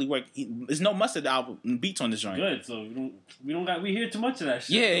not really working. There's no Mustard album beats on this joint. Good. So we hear too much of that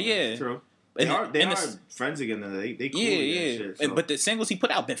shit. Yeah. True. They are friends again. They cool. Yeah. Shit, so. But the singles he put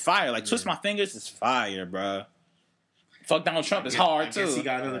out been fire. Like Twist My Fingers is fire, bro. Fuck Donald Trump is hard too. He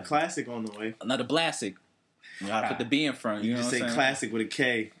got another classic on the way. Another blastic. You gotta put the B in front. You know just what say I'm classic with a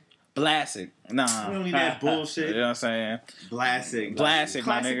K. Blastic. Nah. We don't need that bullshit. You know what I'm saying? Blastic, my nigga.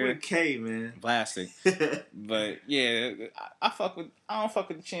 Classic with a K, man. Blastic. But yeah, I don't fuck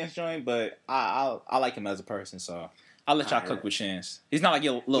with the Chance joint, but I like him as a person, so I'll let y'all cook with Chance. He's not like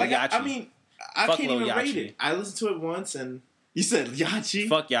your Lil Yachty. I mean, I fuck can't Lil even Yachty. rate it. I listened to it once and you said Yachty?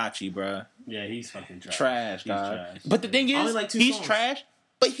 Fuck Yachty, bro. Yeah, he's fucking trash. Trash, dog. But the thing is, he's trash,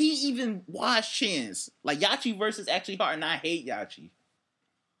 but he even watched Chance. Like Yachty versus Actually Hard, and I hate Yachty.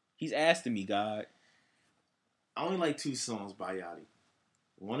 He's ass to me, God. I only like 2 songs by Yachty.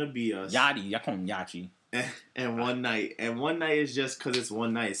 Wanna Be Us. Yachty. I call him Yachty. And One Night. And One Night is just because it's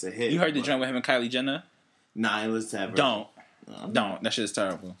one night. It's a hit. You heard the joint with him and Kylie Jenner? Nah, I listened to that version. Don't. That shit is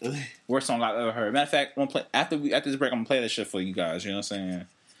terrible. Worst song I've ever heard. Matter of fact, I'm gonna play, after this break, I'm going to play that shit for you guys. You know what I'm saying?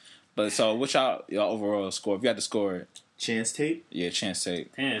 But so, what's y'all overall score? If you had to score it. Chance tape? Yeah, Chance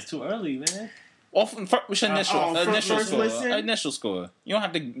tape. Damn, it's too early, man. What's your initial score? You don't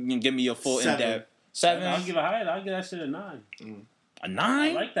have to give me your full 7. in-depth. 7? I'll give it higher. I'll give that shit a 9. A 9?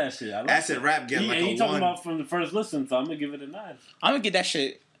 I like that shit. Acid Rap get like a 1. He talking about from the first listen, so I'm going to give it a 9. I'm going to get that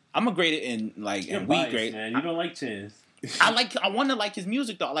shit. I'm going to grade it in weed grade. Man. You don't like Chance. I want to like his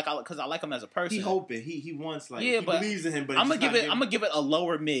music though, because I like him as a person. He hoping he wants he but believes in him. But I'm gonna give it a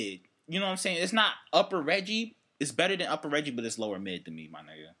lower mid. You know what I'm saying? It's not upper Reggie. It's better than upper Reggie, but it's lower mid to me, my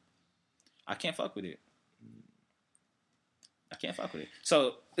nigga. I can't fuck with it.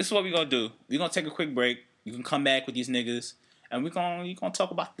 So this is what we're gonna do. We're gonna take a quick break. You can come back with these niggas, and you gonna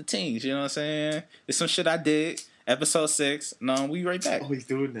talk about the things. You know what I'm saying? It's some shit I did. Episode 6. No, we right back. Always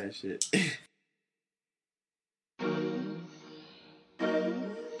doing that shit.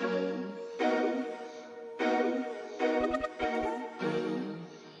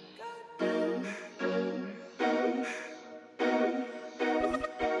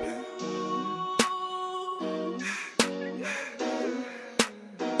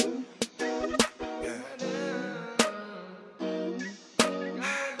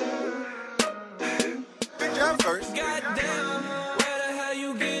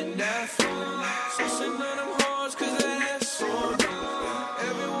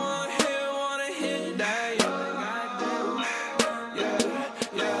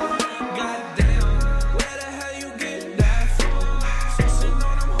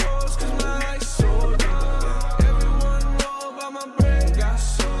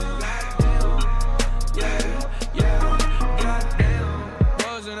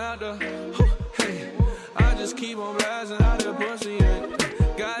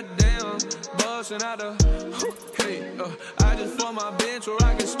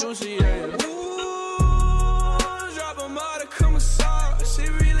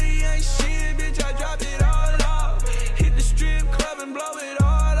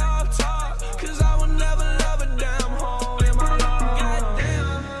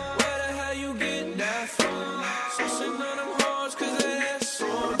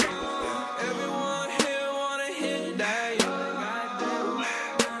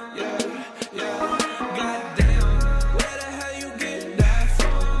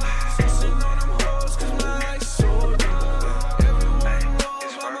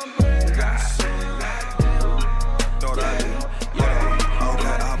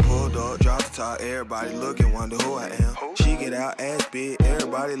 Everybody looking, wonder who I am. She get out, ass big,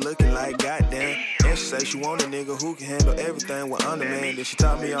 everybody looking like goddamn. And she say she want a nigga who can handle everything with underman. Then she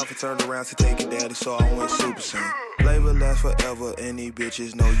topped me off and turned around to take it daddy, so I went super saiyan. Flavor lasts forever, and these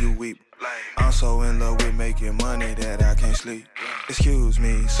bitches know you weep. I'm so in love with making money that I can't sleep. Excuse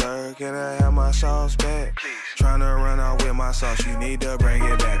me, sir, can I have my sauce back? Tryna run out with my sauce, you need to bring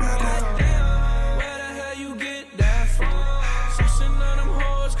it back. Goddamn. Where the hell you get that from? Switching on them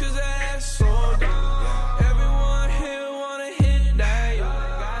hoes, cause that ass so dumb. Everyone here wanna hit that,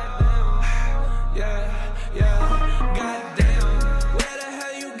 yeah, goddamn. Where the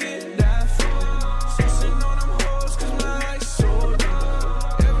hell you get that from? Switching on them hoes, cause my eyes so dumb.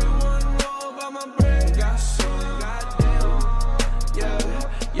 Everyone know about my bread, got some, goddamn, yeah,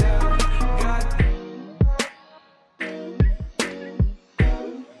 goddamn.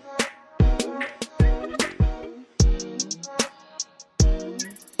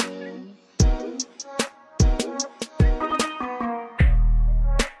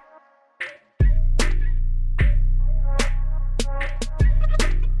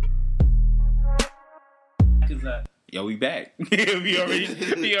 Is that? Yo, we back. we already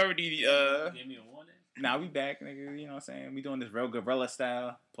Give me a warning. Now we back, nigga. You know what I'm saying? We doing this real gorilla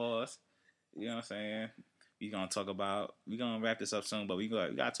style. Pause. You know what I'm saying? We gonna wrap this up soon, but we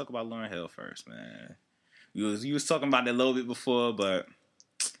gotta talk about Lauryn Hill first, man. You was talking about it a little bit before, but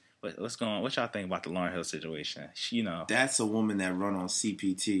what y'all think about the Lauryn Hill situation? She, That's a woman that run on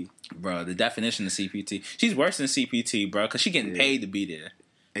CPT. Bro, the definition of CPT. She's worse than CPT, bro, because she getting paid to be there.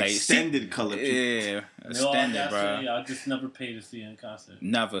 Like, Extended color people. Yeah, extended, bro. I just never paid to see her in concert.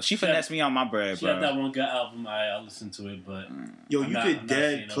 Never. She finessed me on my bread, She bro. had that one good album. I listened to it, but Yo, I'm you not could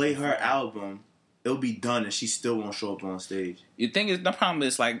dead play her before. album. It'll be done and she still won't show up on stage. The thing is, the problem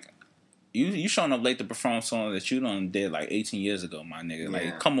is, like, you showing up late to perform songs that you done did like 18 years ago, my nigga. Yeah.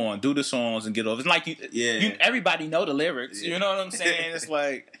 Like, come on, do the songs and get over. It's like everybody know the lyrics. Yeah. You know what I'm saying? It's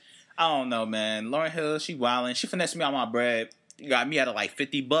like, I don't know, man. Lauryn Hill, she wildin'. She finessed me on my bread. You got me out of like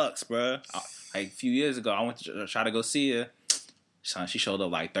 $50, bro. Like a few years ago, I went to try to go see her. Son, she showed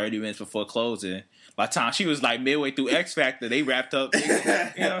up like 30 minutes before closing. By the time she was like midway through X Factor, they wrapped up. You know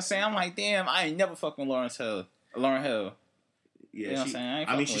what I'm saying? I'm like, damn, I ain't never fucking Lauryn Hill. Yeah, You know what I'm saying?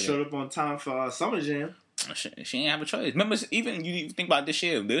 I mean, she showed up on time for Summer Jam. She ain't have a choice. Remember, even you think about this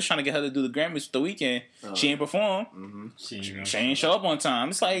year, they was trying to get her to do the Grammys the weekend. She ain't perform. Mm-hmm. She ain't show up on time.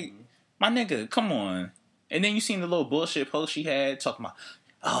 It's like, my nigga, come on. And then you seen the little bullshit post she had talking about,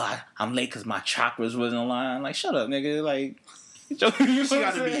 I'm late because my chakras wasn't aligned. Like, shut up, nigga. Like, she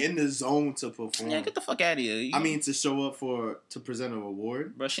got to be in the zone to perform. Yeah, get the fuck out of here. I mean, to show up to present an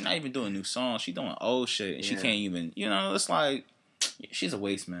award. Bro, she not even doing new songs. She doing old shit. And she can't even, it's like, she's a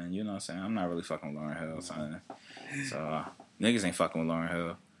waste, man. You know what I'm saying? I'm not really fucking with Lauryn Hill, son. So, niggas ain't fucking with Lauryn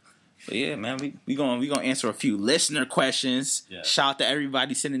Hill. But yeah, man, we gonna answer a few listener questions. Yeah. Shout out to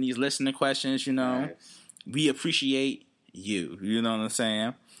everybody sending these listener questions, Right. We appreciate you. You know what I'm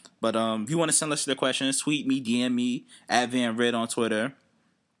saying? But if you want to send listener questions, tweet me, DM me, @VanRed on Twitter.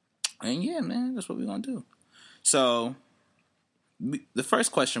 And yeah, man, that's what we're gonna do. So, the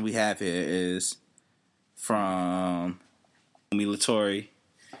first question we have here is from Homie Latori.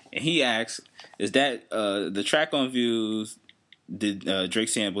 And he asks, is that the track on Views, the Drake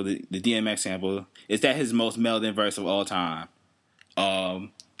sample, the DMX sample, is that his most melded verse of all time?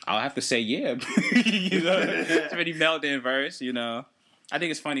 I'll have to say yeah. It's a pretty melded verse, I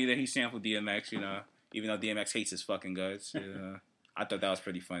think it's funny that he sampled DMX, even though DMX hates his fucking guts. I thought that was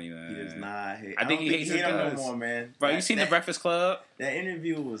pretty funny, man. He does not hate. I think he hates his him no guts. more, man. Bro, you seen The Breakfast Club? That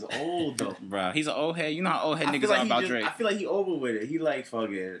interview was old, though. Bro, he's an old head. You know how old head niggas are about Drake. I feel like he over with it. He like, fuck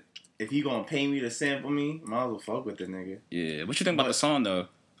it. If he gonna pay me to sample me, might as well fuck with the nigga. Yeah, what you think about the song, though?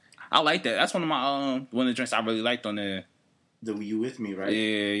 I like that. That's one of my one of the drinks I really liked on there. The You With Me, right?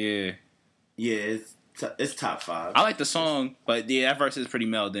 Yeah. Yeah, it's top 5. I like the song, but yeah, that verse is pretty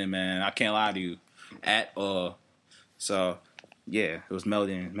melded, man. I can't lie to you at all. So, yeah, it was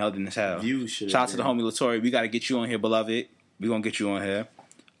melding as hell. Shout out to the homie Latori. We got to get you on here, beloved. We gonna get you on here.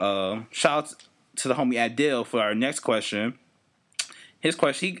 Shout out to the homie Adil for our next question. His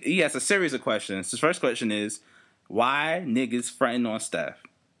question, he has a series of questions. His first question is, why niggas fronting on Steph?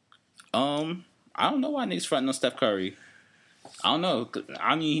 I don't know why niggas fronting on Steph Curry. I don't know.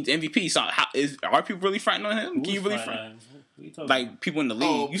 I mean, he's MVP. So, are people really fronting on him? Can you really front? Like people in the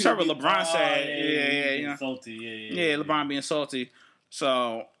league. You saw what LeBron said. Yeah. Salty. Yeah, LeBron being salty.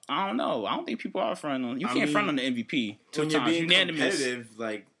 So I don't know. I don't think people are fronting on. You can't front on the MVP. When you're being unanimous. competitive,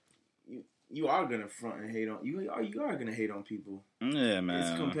 like you are gonna front and hate on you are gonna hate on people. Yeah, man.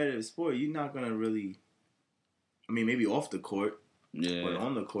 It's a competitive sport. You're not gonna really. I mean, maybe off the court. Yeah. But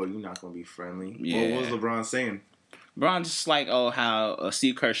on the court, you're not gonna be friendly. Yeah. What was LeBron saying? LeBron just like, how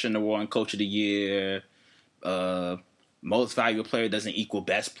Steve Kerr shouldn't have won Coach of the Year. Most valuable player doesn't equal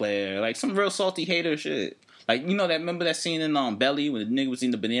best player. Like some real salty hater shit. Like, remember that scene in Belly when the nigga was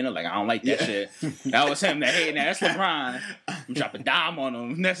eating the banana? Like, I don't like that shit. That was him that hating that. That's LeBron. I'm dropping dime on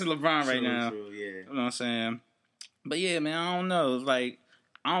him. That's LeBron right now. True, yeah. You know what I'm saying? But yeah, man, I don't know. Like,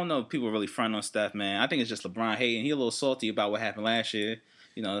 I don't know if people really front on Steph, man. I think it's just LeBron hating. He a little salty about what happened last year.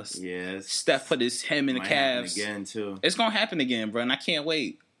 You know, Steph put him in the Cavs. Again, too. It's going to happen again, bro, and I can't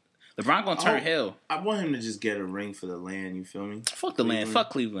wait. LeBron going to turn heel. I want him to just get a ring for the land, you feel me? Fuck the land. Fuck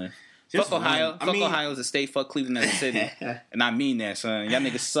Cleveland. Fuck Ohio. Fuck Ohio as a state. Fuck Cleveland as a city. And I mean that, son. Y'all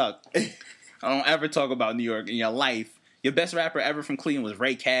niggas suck. I don't ever talk about New York in your life. Your best rapper ever from Cleveland was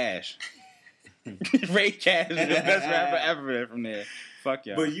Ray Cash. Ray Cash was the best rapper ever from there. Fuck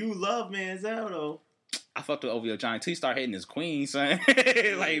y'all. But you love Manziel, though. I fucked with OVO Johnny till he started hitting his queen, son.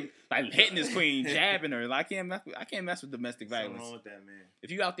 like hitting his queen, jabbing her. Like, I can't mess with domestic violence. What's wrong with that, man?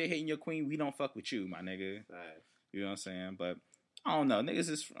 If you out there hitting your queen, we don't fuck with you, my nigga. Right. You know what I'm saying? But I don't know. I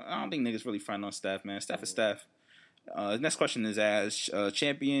don't think niggas really front on Steph, man. Steph is Steph. Next question is as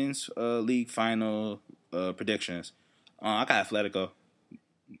Champions League final predictions. I got Atletico.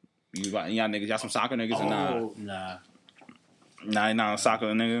 Y'all niggas, y'all some soccer niggas or not? Nah. Nah, you're not a soccer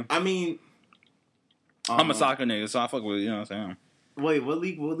nigga. I mean, I'm a soccer nigga, so I fuck with, you know what I'm saying? Wait, what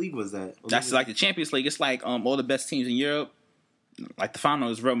league was that? That's like the Champions League. It's like all the best teams in Europe. Like the final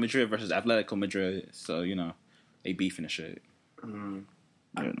is Real Madrid versus Atletico Madrid. So, you know, they beefing and shit. You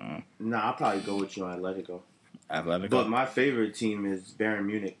know. Nah, I'll probably go with you on Atletico. Atletico. But my favorite team is Bayern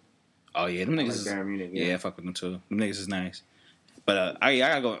Munich. Oh, yeah, them niggas Bayern Munich, yeah, I fuck with them too. Them niggas is nice. But I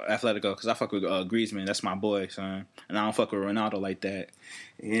gotta go Atletico because I fuck with Griezmann. That's my boy, son. And I don't fuck with Ronaldo like that.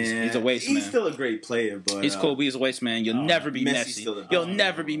 Yeah, he's a waste man. He's still a great player, but he's cool. But he's a waste man. You'll never be Messi. You'll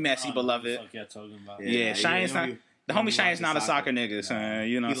never be Messi, beloved. What the fuck y'all talking about? Yeah, Shine's not. The homie Shine's not a soccer nigga, son.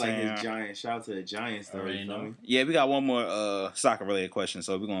 You know what I'm saying? His Giants. Shout out to the Giants, though. You know me? Yeah, we got one more soccer related question,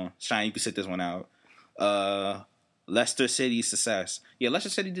 so we're gonna Shine. You can sit this one out. Leicester City success. Yeah, Leicester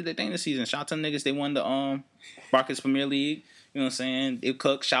City did their thing this season. Shout out to them niggas. They won the Barclays Premier League. You know what I'm saying? They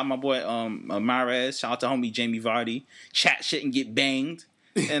cook. Shout out my boy Mahrez. Shout out to homie Jamie Vardy. Chat shit and get banged.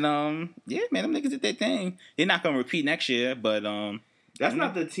 And yeah, man, them niggas did their thing. They're not gonna repeat next year, but that's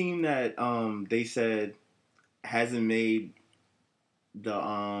not the team that they said hasn't made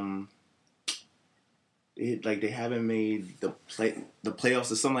the they haven't made the playoffs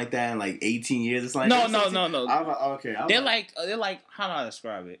or something like that in like 18 years or something. No. Okay, they're like how do I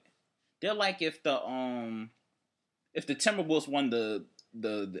describe it? They're like if the Timberwolves won the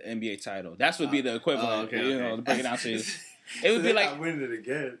NBA title, that would be the equivalent. You know, to break it down to you. It would be like winning it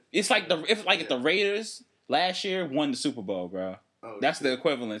again. It's like if the Raiders last year won the Super Bowl, bro. Oh, that's the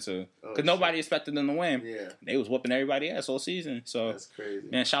equivalent to because nobody expected them to win. Yeah, they was whooping everybody ass all season. So that's crazy.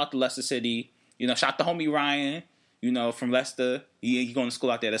 Man, shout out to Leicester City. You know, shout out to homie Ryan. You know, from Leicester. He going to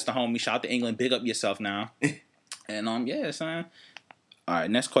school out there. That's the homie. Shout out to England. Big up yourself now. And yeah, son. All right,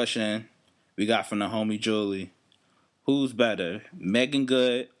 next question we got from the homie Julie. Who's better, Megan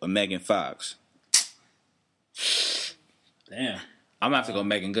Good or Megan Fox? Damn. I'm gonna have to go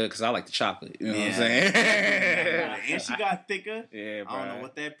Megan Good because I like the chocolate. You know what I'm saying? And she got thicker. Yeah, bro. I don't know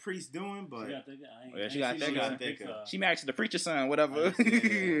what that priest doing, but she got thicker. She married to the preacher's son, whatever.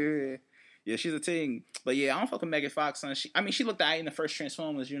 Yeah, she's a ting. But yeah, I don't fuck with Megan Fox, son. She looked alright in the first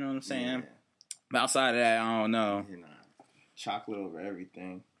Transformers. You know what I'm saying? Yeah. But outside of that, I don't know. You know, chocolate over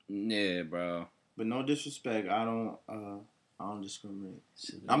everything. Yeah, bro. But no disrespect, I don't discriminate.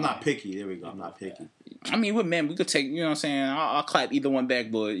 I'm not picky. There we go. I'm not picky. I mean, with men, we could take, you know what I'm saying? I'll clap either one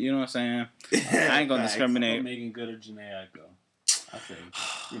back, but you know what I'm saying? I ain't gonna discriminate. Megan Good or Janae Aiko. I think,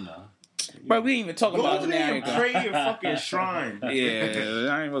 you know. Bro, we ain't even talking about Janae Aiko. Pray your fucking shrine. Yeah,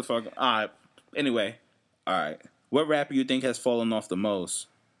 I ain't really fucking. All right. Anyway, all right. What rapper you think has fallen off the most?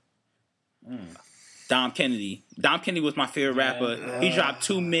 Dom Kennedy. Dom Kennedy was my favorite rapper. He dropped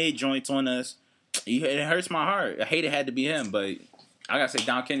 2 mid joints on us. It hurts my heart. I hate it had to be him, but I gotta say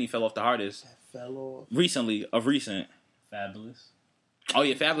Dom Kennedy fell off the hardest. Fell off? Recent. Fabulous. Oh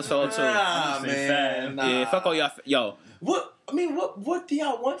yeah, Fabulous fell off too. Man. Nah. Yeah, fuck all y'all. Yo. What do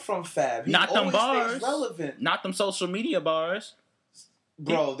y'all want from Fab? He not them bars. Relevant. Not them social media bars.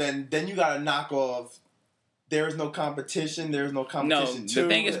 Bro, then you gotta knock off. There is no competition. There is no competition. No, the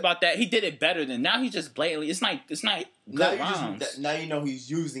thing is about that, he did it better than now. He's just blatantly. It's not good rhymes. Now you know he's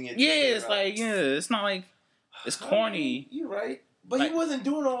using it. Yeah, it's like it's not like it's corny. You're right, but he wasn't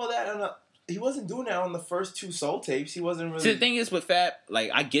doing all that. He wasn't doing that on the first 2 Soul tapes. He wasn't really. See, the thing is with Fab, like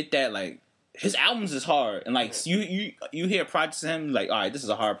I get that, like his albums is hard, and like you hear projects of him, like, all right, this is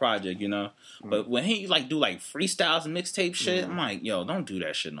a hard project, you know. But when he like do like freestyles and mixtape shit, I'm like, yo, don't do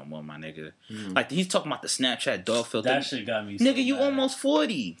that shit no more, my nigga. Like he's talking about the Snapchat dog filter. That shit got me. Nigga, so you mad. almost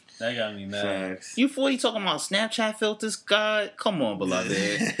 40. That got me mad. You 40 talking about Snapchat filters? God, come on, beloved.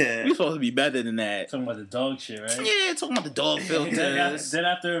 You supposed to be better than that. Talking about the dog shit, right? Yeah, talking about the dog filters. Then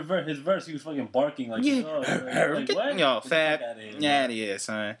after his verse, he was fucking barking like, Yeah. oh, like what? Yo, Get the Fab. fuck outta here, Yeah, man. yeah,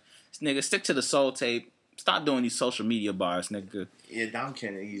 son. This nigga, stick to the soul tape. Stop doing these social media bars, nigga. Yeah, Dom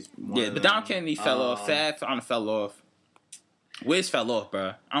Kennedy's one Yeah, of but them. Dom Kennedy fell off. Fab fell off. Wiz fell off,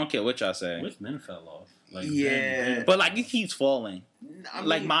 bro. I don't care what y'all say. Wiz men fell off. Like, Yeah. Ben- But like he keeps falling. I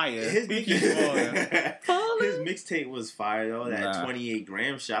Like mean, Maya. His He keeps falling. his mixtape was fire though. That Nah. 28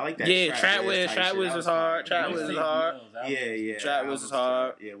 gram shit. I like that. Yeah, Trap Wiz type Trap shit. Wiz That is was hard. fire. Trap Wiz is hard. Yeah. Trap Wiz is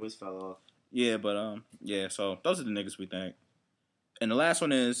hard. Yeah, Wiz fell off. Yeah, but yeah. So those are the niggas we think. And the last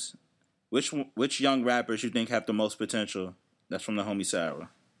one is, which young rappers you think have the most potential? That's from the homie Sarah.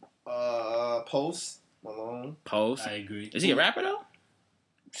 Post Malone. Post. I agree. Is he a rapper though?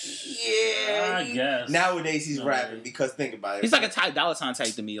 Yeah, I guess. Nowadays he's No, rapping yeah. because think about it. He's like a Ty Dolla $ign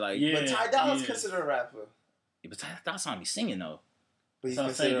type to me. Like, Yeah. But Ty Dolla's yeah. considered a rapper. yeah, but Ty Dolla $ign be singing though. But he's So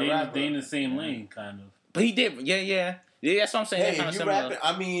I'm saying considered a rapper. they in the same lane, kind of. But he did. Yeah. That's what I'm saying. Hey, They're kind if of you similar. rapping,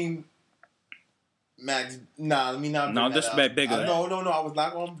 I mean, Max. Nah, let me not. No, bring that disrespect up. bigger. No. I was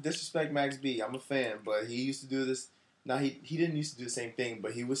not going to disrespect Max B. I'm a fan, but he used to do this. Now he didn't used to do the same thing,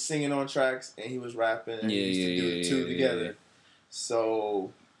 but he was singing on tracks and he was rapping, and he used to do the two together. yeah.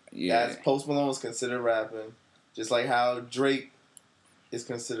 So Yeah. that's Post Malone's considered rapping, just like how Drake is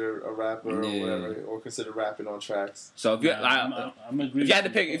considered a rapper Yeah. or whatever, or considered rapping on tracks. So if you, I'm agree. if you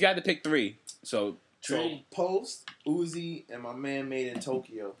had to pick three, so So Post, Uzi, and my man Made in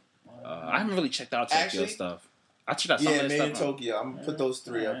Tokyo. I haven't really checked out Tokyo Actually- stuff. I checked out some Yeah, of Made that in stuff. Tokyo. I'm gonna put those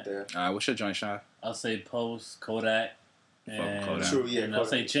three up there. All right, what's your joint, Sean? I'll say Post, Kodak, and, Kodak. True, yeah, and I'll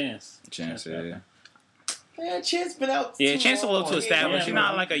Kodak. say Chance. Chance, yeah. Man, Chance been out. Yeah, too Chance a little long. too established. He's Yeah,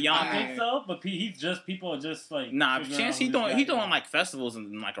 not but like a young. I think so, but he's just people are just like Nah, figuring Chance, out he who doing this he guy doing is. like festivals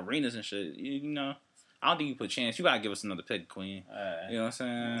and like arenas and shit. You know, I don't think you put Chance. You gotta give us another pick, Queen. Alright. You know what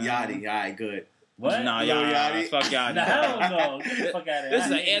I'm saying? Yachty, alright, good. What? Nah, Lil Yachty. Yachty? Fuck Yachty. Nah, hell no. Get the fuck out of here. This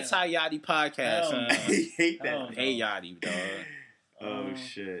is I an hate him. anti-Yachty podcast. Hell son. no. I hate Hell that. no. Hey Yachty, dog. Oh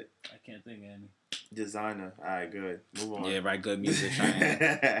shit. I can't think of any. Designer. Alright, good. Move on. Yeah, right. Good music.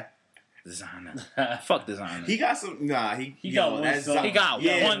 Cheyenne. Designer. Fuck Designer. He got some. Nah, he got one that's song. Zombie. He got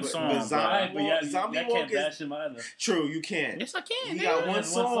one song, But bro. Zombie Alright, but Walk, y'all Zombie can't Walk is bash him either. true. You can. Yes, I can. He nigga. got one There's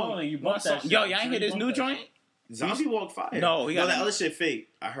song. and you One bump song. that shit. Yo, y'all ain't Sure, hear this you new bump that joint? shit. Zombie Walk fire. No, he got that that- other shit fake.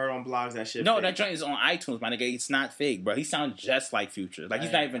 I heard on blogs that shit. No, fake. that joint is on iTunes, my nigga. It's not fake, bro. He sounds just like Future. Like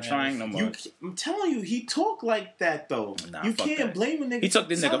he's not even Right, trying no more. I'm telling you, he talk like that though. Nah, you fuck can't that. blame a nigga. He took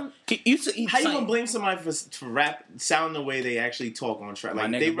this Sound- nigga. How you gonna blame somebody for rap sound the way they actually talk on track? My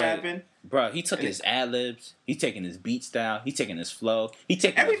Like nigga, they bro. rapping. Bro, he took his ad libs. He taking his beat style. He taking his flow. He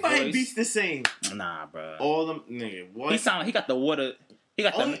taking Everybody his voice. beats the same. Nah, bro. All them nigga. What? He got the water. He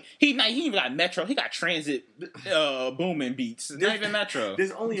got Only- he even got Metro. He got transit booming beats. Not even Metro.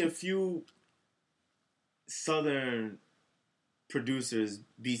 There's only a few southern producers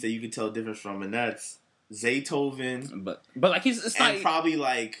beats that you can tell the difference from, and that's Zaytoven But like it's and like probably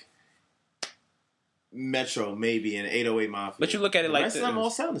like Metro, maybe, and 808 Mafia. But you look at it the like rest of them this. all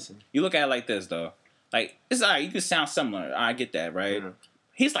sound the same. you look at it like this though. Like it's alright. You can sound similar. I get that, right? Yeah.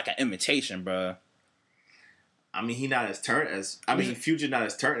 He's like an imitation, bro. I mean, he not as turnt as. I mean, Future not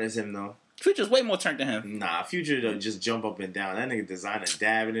as turnt as him though. Future's way more turned to him. Nah, Future don't just jump up and down. That nigga designing,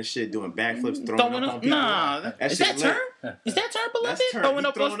 dabbing and shit, doing backflips, throwing up on people. Nah, is shit that lit. turn? Is that turn, beloved? That's turn. Throwing He up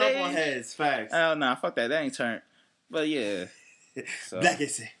on throwing stage. up on heads. Facts. Hell nah, fuck that. That ain't turn. But yeah, so, Black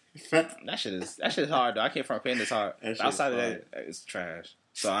is that shit is hard though. I can't front paying this hard. That shit Outside is of that, it's trash.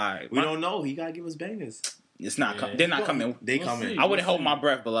 So alright, We don't know. He gotta give us bangers. It's not. Yeah. They're not coming. They We'll coming. see. I wouldn't hold my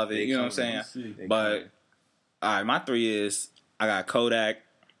breath, beloved. They You know what I'm coming. saying? We'll see. But all right, my three is I got Kodak,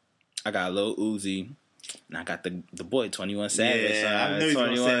 I got Lil Uzi, and I got the boy 21 Savage. Yeah, I knew he was gonna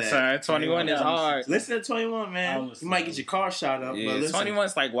 21, say son. that. 21 is hard. Listen to 21, man. You might get your car shot up. Yeah, but listen,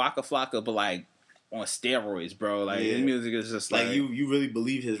 21's like Waka Flocka, but like on steroids, bro. Like Yeah. his music is just like, you really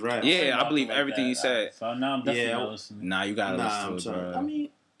believe his rap. Yeah, I Like believe that. everything he said. So now I'm definitely Yeah. not listening. Nah, you gotta Nah, I'm listen to it, sorry. bro. I mean,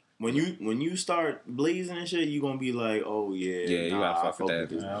 when you start blazing and shit, you gonna be like, oh yeah, Yeah, you gotta I fuck with that.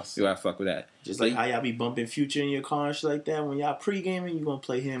 this. Yeah. You gotta fuck with that. Just like how y'all be bumping Future in your car and shit like that. When y'all pre-gaming, you gonna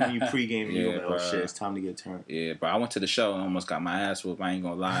play him. When you pre-gaming, you Yeah, gonna be like, oh bruh. shit, it's time to get turned. Yeah, bro. I went to the show and almost got my ass whooped. I ain't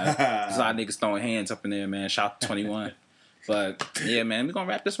gonna lie. There's a lot of niggas throwing hands up in there, man. Shout out to 21. But yeah, man, we gonna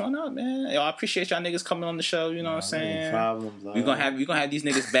wrap this one up, man. Yo, I appreciate y'all niggas coming on the show. You know what I'm saying? Problems. We gonna have these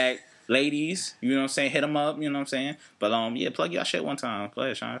niggas back. ladies, you know what I'm saying? Hit them up, you know what I'm saying? But yeah, plug your shit one time.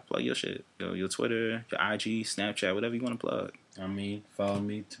 Play it, Sean. Plug your shit. Your Twitter, your IG, Snapchat, whatever you want to plug. I mean, follow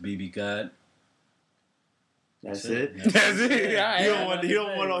me to BB God. That's it. That's it. He don't want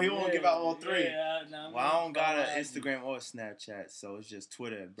to give out all three. Nah, Well, I don't got an Instagram or Snapchat, so it's just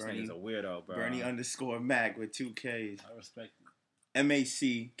Twitter. Bernie's a weirdo, bro. Bernie_Mac with 2 Ks. I respect it.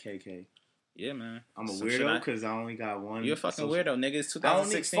 MACKK. Yeah, man. I'm a weirdo because I only got one. You're a fucking weirdo, nigga. It's I don't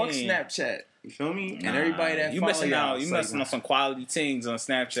need 2016. fuck Snapchat. You feel me? Nah, and everybody that you follow missing y'all, out. You it's missing like, on some quality things on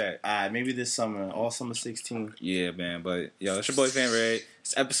Snapchat. Maybe this summer, all summer 16. Yeah, man. But yo, it's your boy Van Red.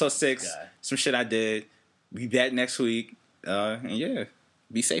 It's episode 6. God. Some shit I did. We back next week. And yeah,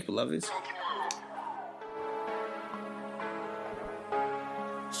 be safe, beloveds.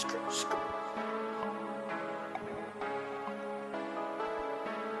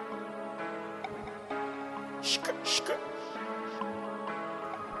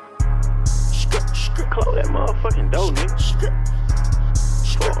 Close that motherfucking door, nigga.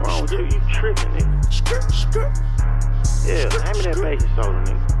 What's wrong with you? You tripping, nigga. Yeah, hand me that baking soda,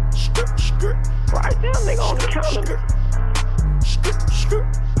 nigga. Right down, nigga, on the counter.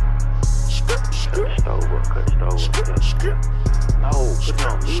 Cut the stove up, cut the stove up. No, put it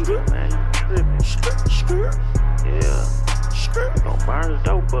on medium, man. You tripping. Yeah. You gonna burn the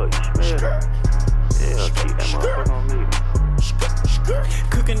dope up, you smell it. Yeah, keep that motherfucker on medium.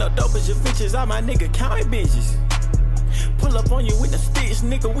 Cooking up dope as your bitches, all my nigga counting bitches. Pull up on you with the sticks,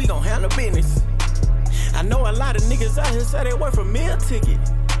 nigga, we gon' handle business. I know a lot of niggas out here say they work for meal ticket.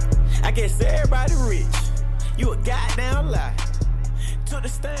 I guess everybody rich. You a goddamn lie. Took the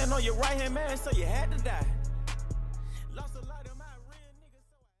stand on your right hand man, so you had to die. Lost a lot of my real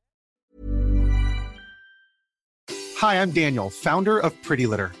niggas. Hi, I'm Daniel, founder of Pretty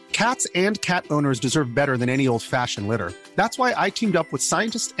Litter. Cats and cat owners deserve better than any old-fashioned litter. That's why I teamed up with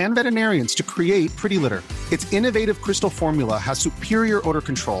scientists and veterinarians to create Pretty Litter. Its innovative crystal formula has superior odor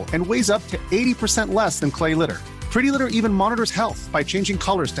control and weighs up to 80% less than clay litter. Pretty Litter even monitors health by changing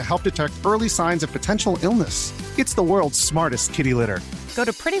colors to help detect early signs of potential illness. It's the world's smartest kitty litter. Go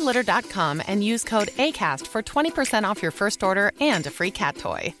to prettylitter.com and use code ACAST for 20% off your first order and a free cat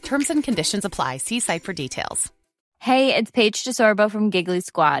toy. Terms and conditions apply. See site for details. Hey, it's Paige DeSorbo from Giggly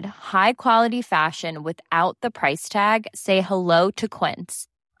Squad. High quality fashion without the price tag. Say hello to Quince.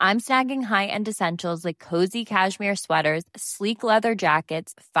 I'm snagging high-end essentials like cozy cashmere sweaters, sleek leather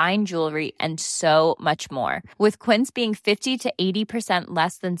jackets, fine jewelry, and so much more. With Quince being 50 to 80%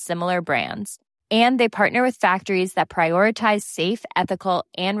 less than similar brands. And they partner with factories that prioritize safe, ethical,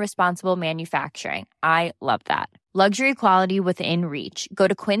 and responsible manufacturing. I love that. Luxury quality within reach. Go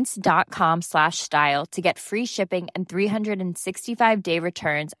to quince.com/style to get free shipping and 365-day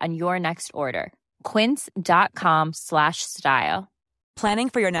returns on your next order. Quince.com/style. Planning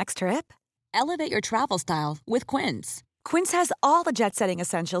for your next trip? Elevate your travel style with Quince. Quince has all the jet-setting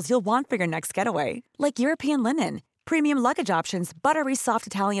essentials you'll want for your next getaway, like European linen, premium luggage options, buttery soft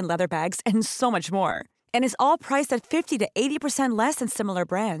Italian leather bags, and so much more. And is all priced at 50 to 80% less than similar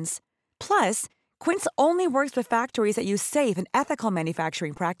brands. Plus, Quince only works with factories that use safe and ethical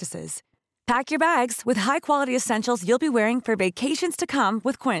manufacturing practices. Pack your bags with high-quality essentials you'll be wearing for vacations to come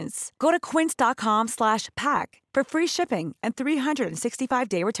with Quince. Go to quince.com/pack for free shipping and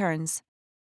 365-day returns.